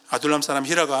함께 아둘람 사람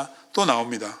히라가 또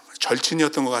나옵니다.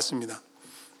 절친이었던 것 같습니다.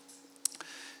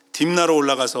 딥나로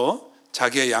올라가서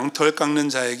자기의 양털 깎는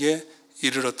자에게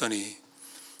이르렀더니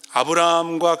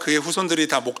아브라함과 그의 후손들이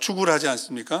다 목축을 하지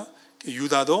않습니까?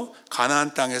 유다도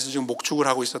가나안 땅에서 지금 목축을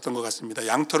하고 있었던 것 같습니다.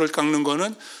 양털을 깎는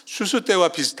거는 추수 때와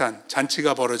비슷한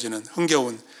잔치가 벌어지는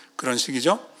흥겨운 그런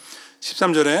시기죠.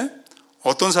 13절에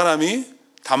어떤 사람이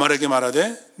다말에게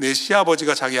말하되 내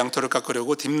시아버지가 자기 양털을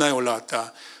깎으려고 딥나에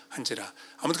올라왔다 한지라.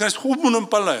 아무튼 간에 소문은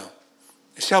빨라요.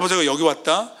 시아버지가 여기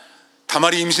왔다,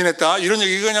 다말이 임신했다, 이런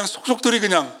얘기가 그냥 속속들이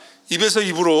그냥 입에서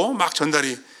입으로 막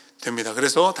전달이 됩니다.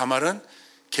 그래서 다말은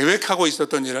계획하고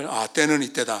있었던 일을 때는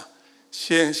이때다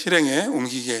실행에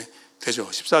옮기게 되죠.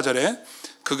 14절에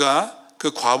그가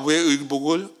그 과부의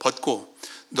의복을 벗고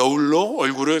너울로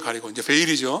얼굴을 가리고, 이제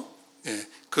베일이죠.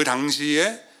 그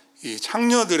당시에 이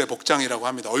창녀들의 복장이라고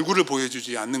합니다. 얼굴을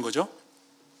보여주지 않는 거죠.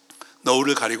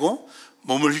 너울을 가리고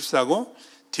몸을 휩싸고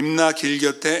딥나 길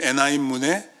곁에 에나임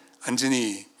문에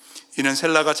앉으니 이는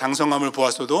셀라가 장성함을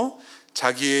보았어도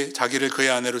자기를 그의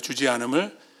아내로 주지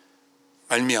않음을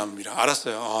말미암이라.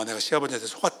 알았어요. 내가 시아버지한테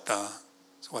속았다.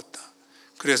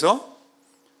 그래서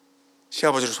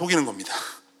시아버지를 속이는 겁니다.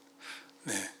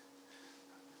 네,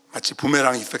 마치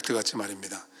부메랑 이펙트 같이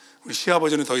말입니다. 우리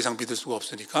시아버지는 더 이상 믿을 수가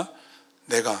없으니까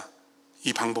내가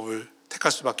이 방법을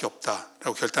택할 수밖에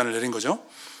없다라고 결단을 내린 거죠.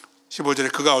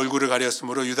 15절에 그가 얼굴을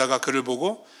가렸으므로 유다가 그를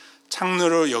보고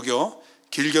창녀로 여겨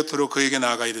길 곁으로 그에게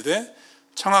나아가 이르되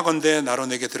청하건대 나로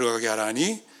내게 들어가게 하라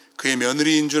하니 그의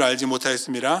며느리인 줄 알지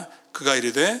못하였음이라. 그가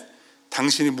이르되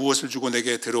당신이 무엇을 주고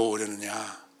내게 들어오려느냐.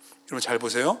 여러분 잘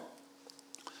보세요.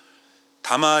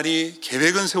 다말이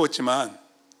계획은 세웠지만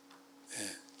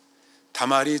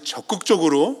다말이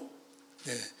적극적으로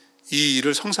이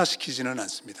일을 성사시키지는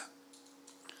않습니다.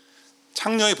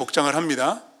 창녀의 복장을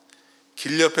합니다.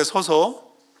 길 옆에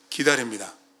서서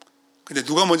기다립니다. 근데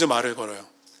누가 먼저 말을 걸어요?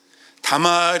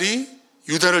 다말이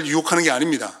유다를 유혹하는 게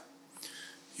아닙니다.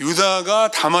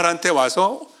 유다가 다말한테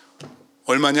와서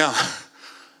얼마냐?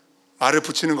 말을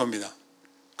붙이는 겁니다.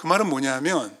 그 말은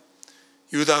뭐냐면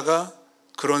유다가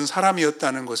그런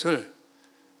사람이었다는 것을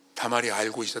다말이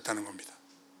알고 있었다는 겁니다.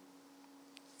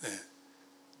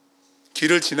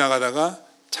 길을 지나가다가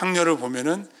창녀를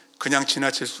보면은 그냥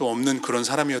지나칠 수 없는 그런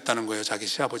사람이었다는 거예요. 자기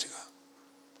시아버지가.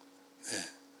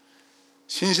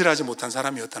 신실하지 못한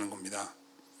사람이었다는 겁니다.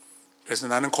 그래서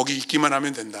나는 거기 있기만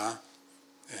하면 된다.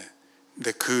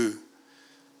 근데 그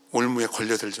올무에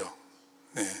걸려들죠.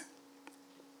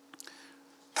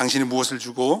 당신이 무엇을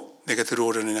주고 내게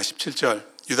들어오려느냐. 17절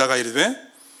유다가 이르되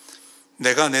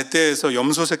내가 내 떼에서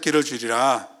염소 새끼를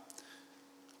주리라.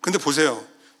 근데 보세요.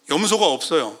 염소가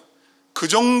없어요. 그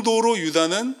정도로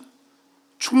유다는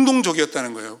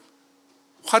충동적이었다는 거예요.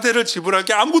 화대를 지불할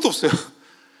게 아무것도 없어요.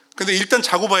 근데 일단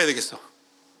자고 봐야 되겠어.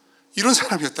 이런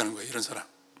사람이었다는 거예요. 이런 사람.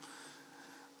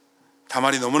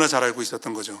 다말이 너무나 잘 알고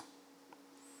있었던 거죠.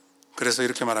 그래서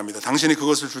이렇게 말합니다. 당신이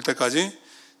그것을 줄 때까지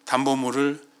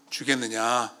담보물을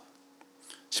주겠느냐.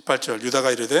 18절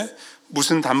유다가 이르되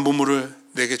무슨 담보물을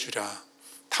내게 주랴.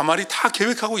 다말이 다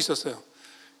계획하고 있었어요.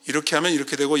 이렇게 하면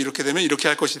이렇게 되고 이렇게 되면 이렇게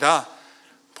할 것이다.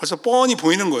 벌써 뻔히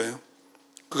보이는 거예요.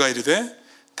 그가 이르되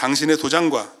당신의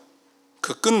도장과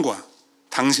그 끈과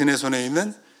당신의 손에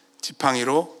있는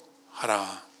지팡이로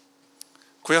하라.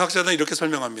 구약학자들은 이렇게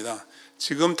설명합니다.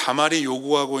 지금 다말이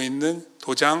요구하고 있는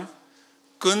도장,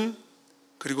 끈,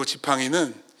 그리고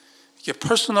지팡이는 이게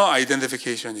퍼스널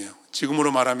아이덴티피케이션이에요.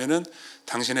 지금으로 말하면은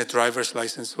당신의 드라이버스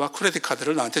라이센스와 크레딧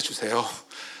카드를 나한테 주세요.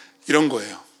 이런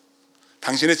거예요.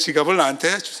 당신의 지갑을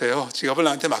나한테 주세요. 지갑을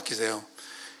나한테 맡기세요.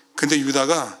 근데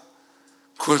유다가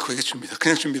그걸 그에게 줍니다.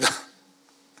 그냥 줍니다.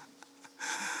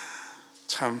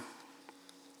 참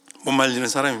못 말리는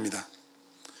사람입니다.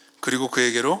 그리고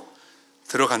그에게로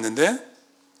들어갔는데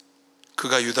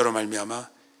그가 유다로 말미암아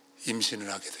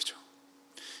임신을 하게 되죠.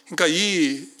 그러니까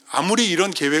아무리 이런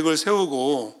계획을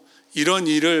세우고 이런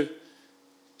일을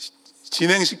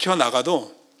진행시켜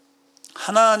나가도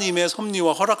하나님의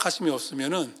섭리와 허락하심이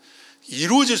없으면은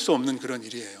이루어질 수 없는 그런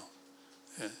일이에요.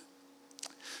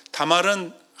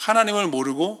 다말은 하나님을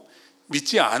모르고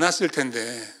믿지 않았을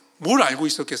텐데 뭘 알고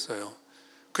있었겠어요.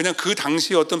 그냥 그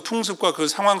당시 어떤 풍습과 그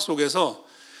상황 속에서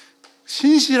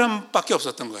신실함밖에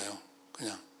없었던 거예요.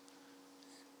 그냥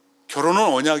결혼은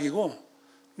언약이고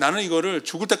나는 이거를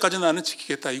죽을 때까지 나는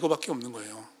지키겠다, 이거밖에 없는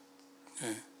거예요.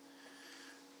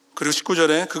 그리고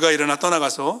 19절에 그가 일어나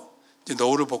떠나가서 이제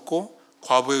너울을 벗고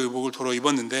과부의 의복을 도로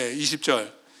입었는데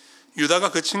 20절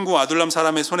유다가 그 친구 아둘람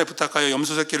사람의 손에 부탁하여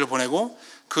염소 새끼를 보내고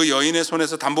그 여인의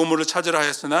손에서 담보물을 찾으라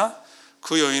하였으나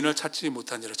그 여인을 찾지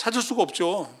못한지라. 찾을 수가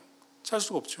없죠.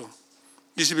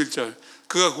 21절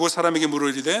그가 그곳 사람에게 물어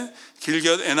이르되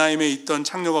길곁 에나임에 있던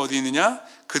창녀가 어디 있느냐?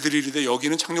 그들이 이르되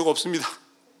여기는 창녀가 없습니다.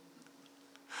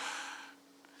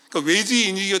 그러니까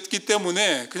외지인이었기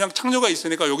때문에 그냥 창녀가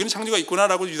있으니까 여기는 창녀가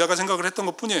있구나라고 유다가 생각을 했던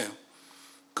것뿐이에요.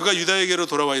 그가 유다에게로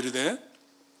돌아와 이르되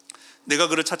내가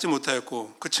그를 찾지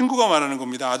못하였고, 그 친구가 말하는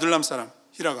겁니다. 아둘람 사람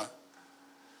히라가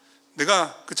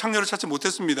내가 그 창녀를 찾지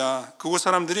못했습니다. 그곳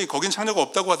사람들이 거긴 창녀가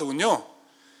없다고 하더군요.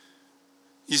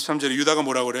 23절에 유다가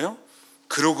뭐라고 그래요?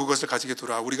 그로 그것을 가지게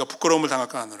두라. 우리가 부끄러움을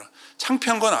당할까 하노라.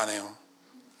 창피한 건 안 해요.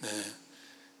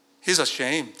 He's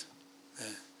ashamed.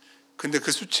 근데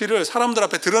그 수치를 사람들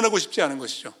앞에 드러내고 싶지 않은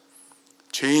것이죠.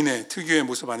 죄인의 특유의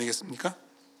모습 아니겠습니까?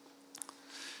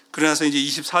 그러나서 이제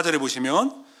 24절에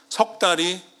보시면 석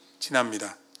달이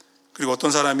지납니다. 그리고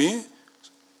어떤 사람이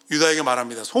유다에게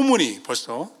말합니다. 소문이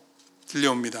벌써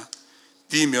들려옵니다.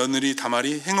 네 며느리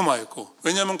다말이 행음하였고,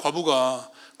 왜냐하면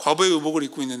과부의 의복을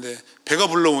입고 있는데 배가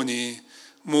불러오니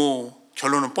뭐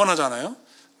결론은 뻔하잖아요.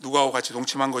 누구하고 같이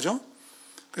동침한 거죠.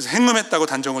 그래서 행음했다고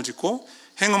단정을 짓고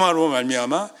행음하로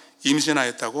말미암아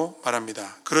임신하였다고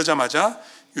말합니다. 그러자마자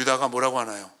유다가 뭐라고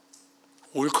하나요?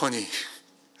 옳거니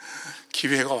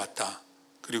기회가 왔다.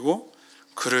 그리고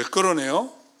그를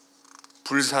끌어내어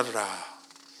불사르라.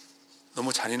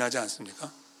 너무 잔인하지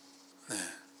않습니까?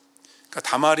 그러니까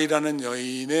다말이라는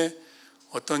여인의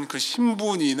어떤 그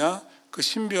신분이나 그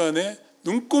신변에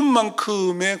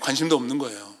눈꼽만큼의 관심도 없는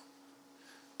거예요.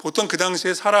 보통 그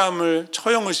당시에 사람을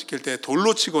처형을 시킬 때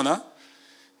돌로 치거나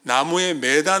나무에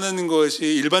매다는 것이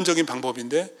일반적인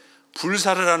방법인데,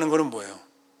 불사를 하는 것은 뭐예요?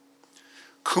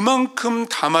 그만큼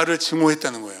다말을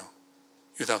증오했다는 거예요.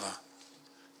 유다가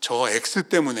저 X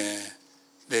때문에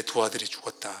내 두 아들이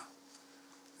죽었다.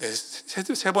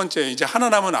 세 번째 이제 하나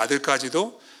남은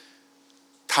아들까지도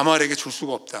다말에게 줄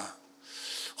수가 없다.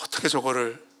 어떻게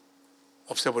저거를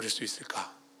없애버릴 수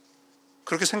있을까?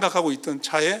 그렇게 생각하고 있던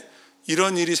차에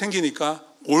이런 일이 생기니까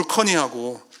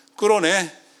옳거니하고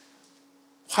끌어내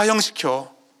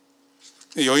화형시켜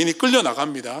여인이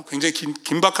끌려나갑니다. 굉장히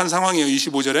긴박한 상황이에요.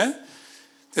 25절에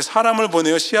사람을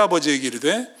보내어 시아버지에게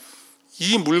이르되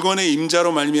이 물건의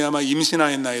임자로 말미암아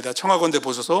임신하였나이다. 청하건대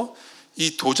보소서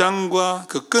이 도장과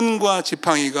그 끈과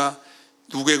지팡이가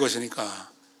누구의 것이니까.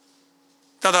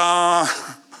 따당.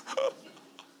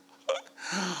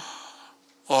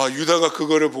 유다가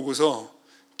그거를 보고서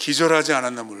기절하지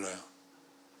않았나 몰라요.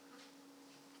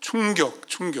 충격.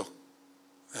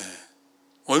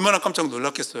 얼마나 깜짝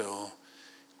놀랐겠어요.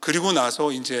 그리고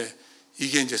나서 이게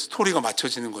이제 스토리가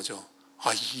맞춰지는 거죠.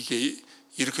 이게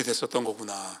이렇게 됐었던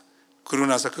거구나. 그러고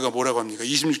나서 그가 뭐라고 합니까?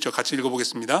 26절 같이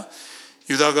읽어보겠습니다.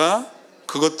 유다가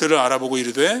그것들을 알아보고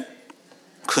이르되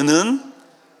그는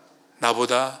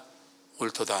나보다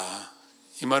옳도다.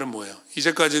 이 말은 뭐예요?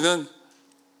 이제까지는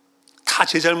다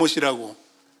제 잘못이라고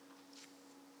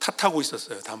탓하고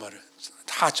있었어요. 다말을.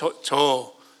 다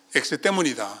저 X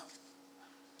때문이다.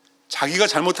 자기가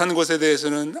잘못하는 것에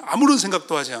대해서는 아무런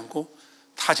생각도 하지 않고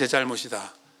다 제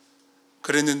잘못이다.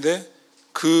 그랬는데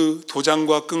그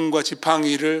도장과 끈과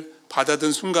지팡이를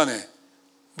받아든 순간에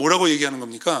뭐라고 얘기하는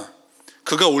겁니까?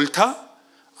 그가 옳다?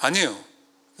 아니에요.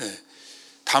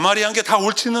 다말이 한 게 다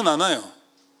옳지는 않아요.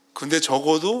 근데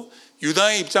적어도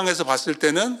유다의 입장에서 봤을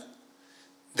때는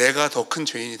내가 더 큰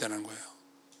죄인이라는 거예요.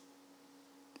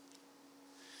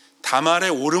 다말의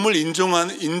옳음을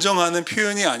인정하는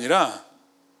표현이 아니라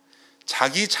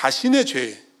자기 자신의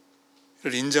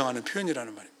죄를 인정하는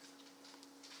표현이라는 말입니다.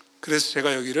 그래서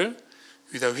제가 여기를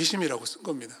유다 회심이라고 쓴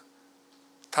겁니다.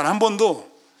 단 한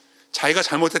번도 자기가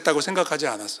잘못했다고 생각하지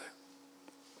않았어요.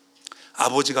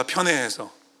 아버지가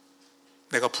편애해서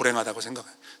내가 불행하다고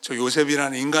생각해요. 저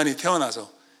요셉이라는 인간이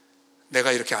태어나서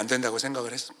내가 이렇게 안 된다고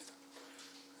생각을 했습니다.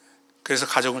 그래서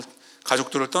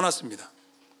가족들을 떠났습니다.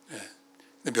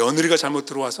 근데 며느리가 잘못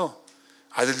들어와서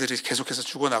아들들이 계속해서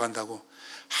죽어나간다고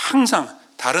항상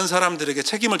다른 사람들에게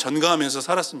책임을 전가하면서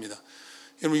살았습니다.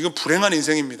 여러분, 이건 불행한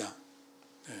인생입니다.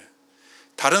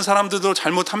 다른 사람들도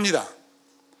잘못합니다.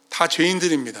 다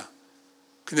죄인들입니다.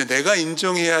 근데 내가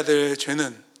인정해야 될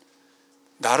죄는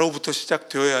나로부터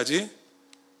시작되어야지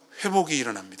회복이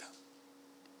일어납니다.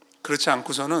 그렇지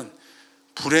않고서는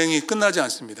불행이 끝나지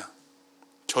않습니다.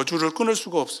 저주를 끊을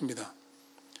수가 없습니다.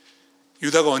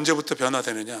 유다가 언제부터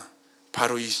변화되느냐?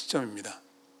 바로 이 시점입니다.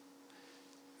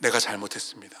 내가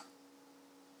잘못했습니다.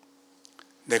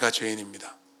 내가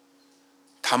죄인입니다.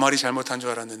 다말이 잘못한 줄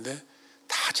알았는데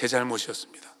다 제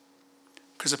잘못이었습니다.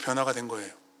 그래서 변화가 된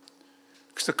거예요.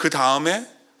 그래서 그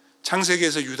다음에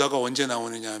창세기에서 유다가 언제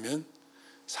나오느냐 하면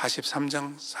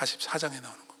 43장, 44장에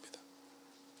나오는 겁니다.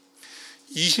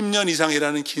 20년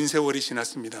이상이라는 긴 세월이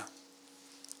지났습니다.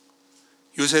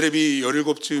 요세렙이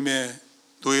 17쯤에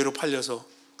노예로 팔려서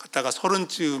갔다가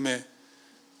 30쯤에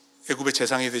애굽의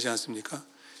재상이 되지 않습니까?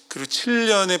 그리고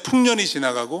 7년의 풍년이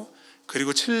지나가고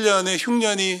그리고 7년의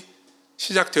흉년이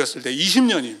시작되었을 때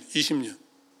 20년.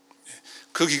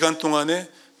 그 기간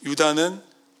동안에 유다는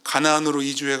가나안으로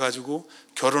이주해가지고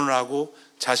결혼을 하고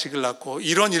자식을 낳고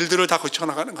이런 일들을 다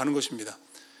거쳐나가는 것입니다.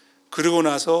 그러고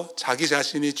나서 자기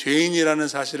자신이 죄인이라는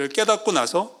사실을 깨닫고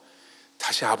나서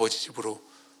다시 아버지 집으로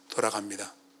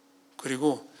돌아갑니다.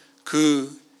 그리고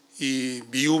이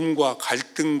미움과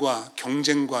갈등과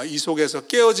경쟁과 이 속에서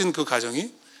깨어진 그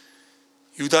가정이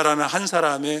유다라는 한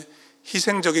사람의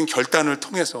희생적인 결단을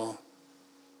통해서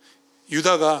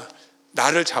유다가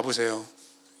나를 잡으세요.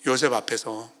 요셉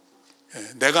앞에서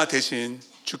내가 대신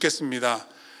죽겠습니다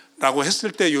라고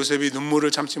했을 때 요셉이 눈물을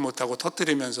참지 못하고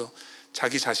터뜨리면서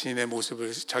자기 자신의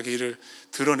모습을, 자기를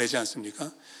드러내지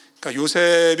않습니까? 그러니까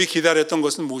요셉이 기다렸던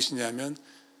것은 무엇이냐면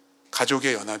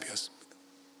가족의 연합이었습니다.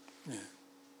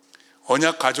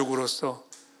 언약 가족으로서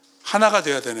하나가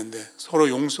되어야 되는데 서로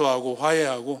용서하고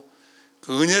화해하고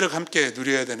그 은혜를 함께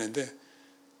누려야 되는데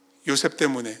요셉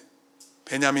때문에,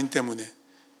 베냐민 때문에,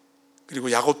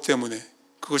 그리고 야곱 때문에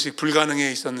그것이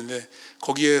불가능해 있었는데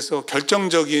거기에서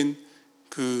결정적인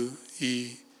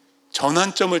이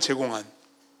전환점을 제공한,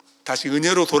 다시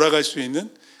은혜로 돌아갈 수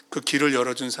있는 그 길을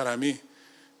열어준 사람이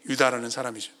유다라는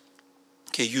사람이죠.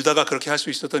 유다가 그렇게 할 수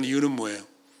있었던 이유는 뭐예요?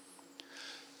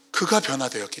 그가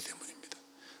변화되었기 때문입니다.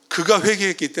 그가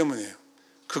회개했기 때문이에요.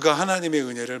 그가 하나님의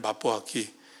은혜를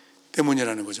맛보았기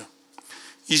때문이라는 거죠.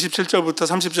 27절부터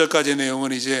 30절까지의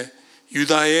내용은 이제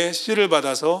유다의 씨를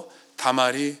받아서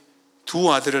다말이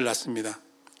두 아들을 낳습니다.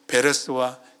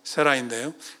 베레스와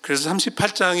세라인데요. 그래서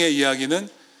 38장의 이야기는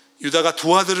유다가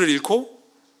두 아들을 잃고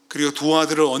그리고 두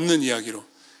아들을 얻는 이야기로.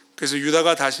 그래서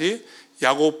유다가 다시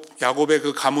야곱의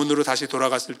그 가문으로 다시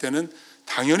돌아갔을 때는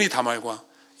당연히 다말과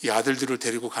이 아들들을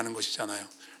데리고 가는 것이잖아요.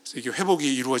 그래서 이게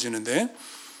회복이 이루어지는데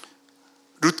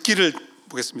룻기를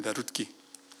보겠습니다. 룻기.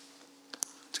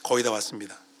 거의 다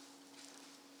왔습니다.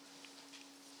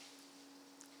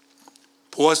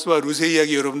 보아스와 룻의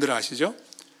이야기 여러분들 아시죠?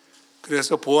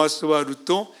 그래서 보아스와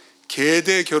룻도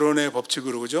계대 결혼의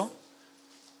법칙으로, 그죠?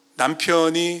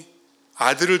 남편이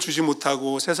아들을 주지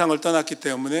못하고 세상을 떠났기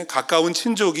때문에 가까운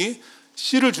친족이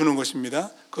씨를 주는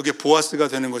것입니다. 그게 보아스가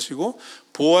되는 것이고,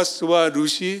 보아스와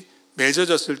룻이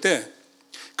맺어졌을 때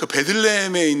그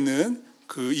베들레헴에 있는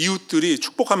그 이웃들이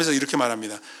축복하면서 이렇게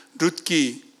말합니다.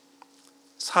 룻기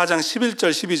 4장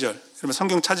 11절 12절. 여러분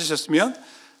성경 찾으셨으면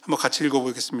한번 같이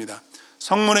읽어보겠습니다.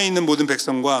 성문에 있는 모든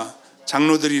백성과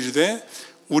장로들이 이르되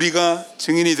우리가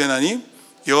증인이 되나니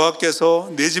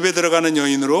여호와께서 내 집에 들어가는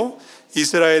여인으로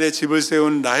이스라엘의 집을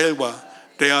세운 라헬과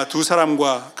레아 두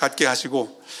사람과 같게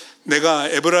하시고 내가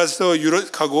에브라서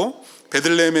유력하고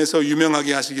베들레헴에서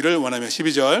유명하게 하시기를 원하며.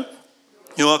 12절.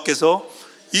 여호와께서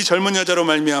이 젊은 여자로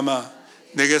말미암아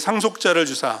내게 상속자를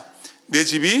주사 내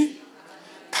집이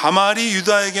다말이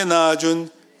유다에게 낳아준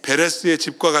베레스의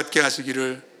집과 같게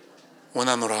하시기를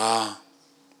원하노라.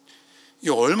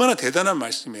 이게 얼마나 대단한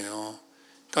말씀이에요.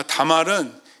 그러니까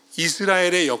다말은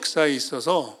이스라엘의 역사에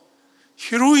있어서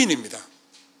히로인입니다.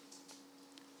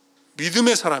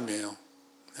 믿음의 사람이에요.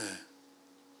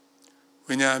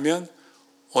 왜냐하면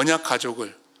언약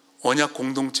가족을, 언약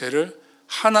공동체를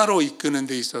하나로 이끄는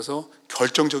데 있어서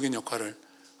결정적인 역할을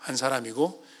한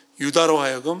사람이고 유다로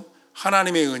하여금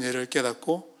하나님의 은혜를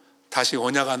깨닫고 다시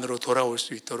언약 안으로 돌아올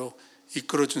수 있도록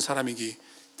이끌어준 사람이기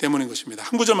때문인 것입니다.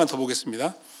 한 구절만 더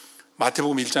보겠습니다.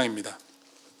 마태복음 1장입니다.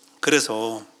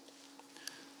 그래서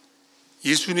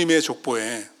예수님의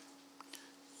족보에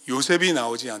요셉이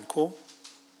나오지 않고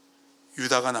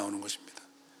유다가 나오는 것입니다.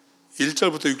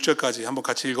 1절부터 6절까지 한번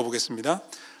같이 읽어보겠습니다.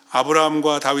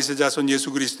 아브라함과 다윗의 자손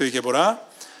예수 그리스도에게 보라.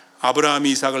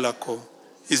 아브라함이 이삭을 낳고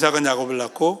이삭은 야곱을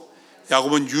낳고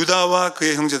야곱은 유다와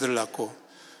그의 형제들을 낳고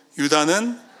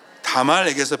유다는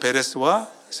다말에게서 베레스와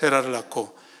세라를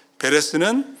낳고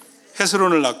베레스는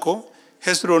헤스론을 낳고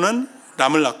헤스론은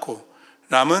람을 낳고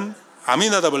람은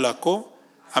아미나답을 낳고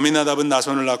아미나답은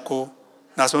나손을 낳고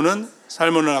나손은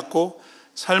살몬을 낳고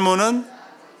살몬은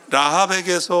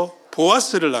라합에게서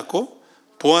보아스를 낳고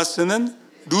보아스는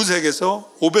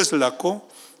룻에게서 오벳을 낳고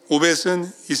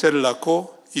오벳은 이새를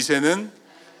낳고 이새는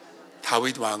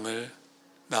다윗 왕을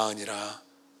낳으니라.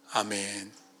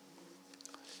 아멘.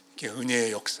 이게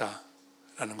은혜의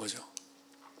역사라는 거죠.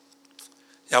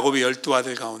 야곱의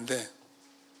 12아들 가운데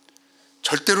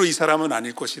절대로 이 사람은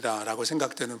아닐 것이다 라고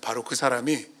생각되는 바로 그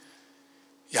사람이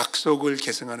약속을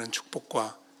계승하는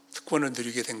축복과 특권을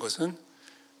누리게 된 것은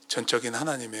전적인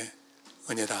하나님의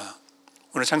은혜다.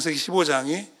 오늘 창세기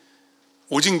 15장이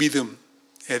오직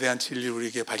믿음에 대한 진리를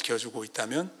우리에게 밝혀주고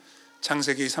있다면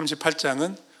창세기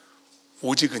 38장은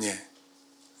오직 은혜의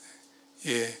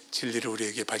진리를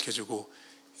우리에게 밝혀주고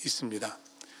있습니다.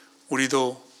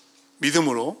 우리도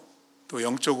믿음으로 또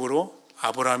영적으로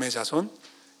아브라함의 자손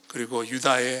그리고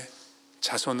유다의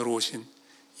자손으로 오신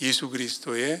예수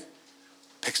그리스도의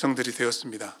백성들이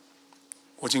되었습니다.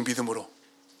 오직 믿음으로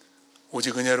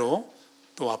오직 은혜로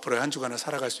또 앞으로의 한 주간을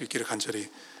살아갈 수 있기를 간절히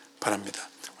바랍니다.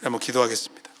 우리 한번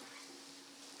기도하겠습니다.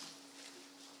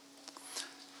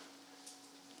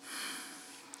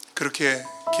 그렇게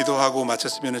기도하고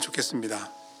마쳤으면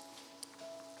좋겠습니다.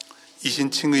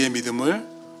 이신칭의의 믿음을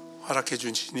허락해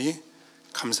주시니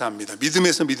감사합니다.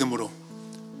 믿음에서 믿음으로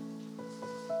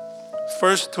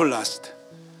First to last,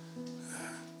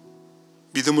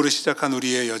 믿음으로 시작한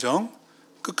우리의 여정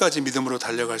끝까지 믿음으로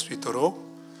달려갈 수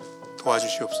있도록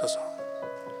도와주시옵소서.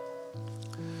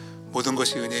 모든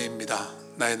것이 은혜입니다.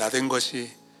 나의 나된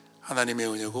것이 하나님의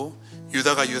은혜고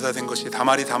유다가 유다된 것이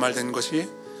다말이 다말된 것이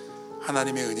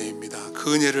하나님의 은혜입니다.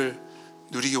 그 은혜를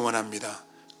누리기 원합니다.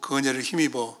 그 은혜를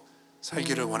힘입어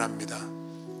살기를 원합니다.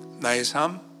 나의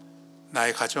삶,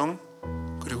 나의 가정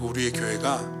그리고 우리의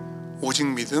교회가 오직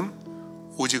믿음,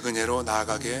 오직 은혜로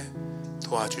나아가게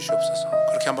도와주시옵소서.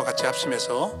 그렇게 한번 같이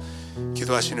합심해서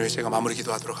기도하신 후에 제가 마무리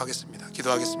기도하도록 하겠습니다.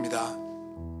 기도하겠습니다.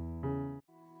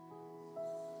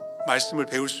 말씀을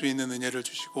배울 수 있는 은혜를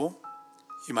주시고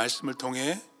이 말씀을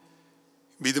통해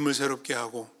믿음을 새롭게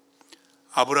하고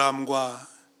아브라함과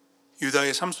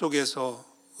유다의 삶 속에서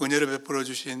은혜를 베풀어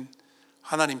주신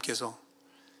하나님께서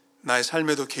나의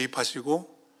삶에도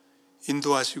개입하시고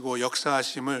인도하시고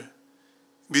역사하심을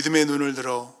믿음의 눈을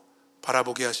들어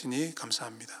바라보게 하시니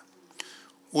감사합니다.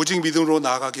 오직 믿음으로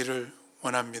나아가기를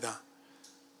원합니다.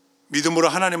 믿음으로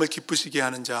하나님을 기쁘시게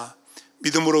하는 자,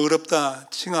 믿음으로 의롭다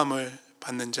칭함을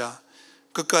받는 자,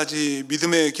 끝까지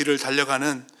믿음의 길을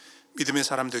달려가는 믿음의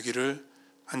사람 되기를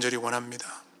간절히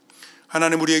원합니다.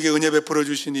 하나님 우리에게 은혜 베풀어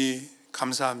주시니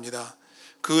감사합니다.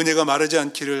 그 은혜가 마르지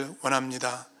않기를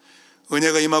원합니다.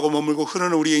 은혜가 임하고 머물고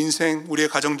흐르는 우리의 인생, 우리의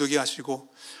가정 되게 하시고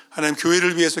하나님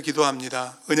교회를 위해서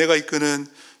기도합니다. 은혜가 이끄는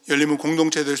열림은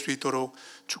공동체 될 수 있도록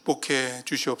축복해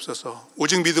주시옵소서.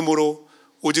 오직 믿음으로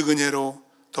오직 은혜로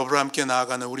더불어 함께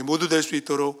나아가는 우리 모두 될 수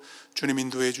있도록 주님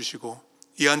인도해 주시고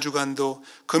이 한 주간도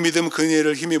그 믿음 그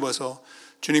은혜를 힘입어서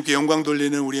주님께 영광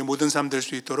돌리는 우리의 모든 삶 될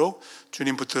수 있도록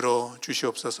주님 붙들어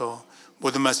주시옵소서.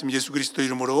 모든 말씀 예수 그리스도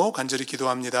이름으로 간절히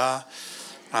기도합니다.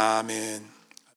 아멘.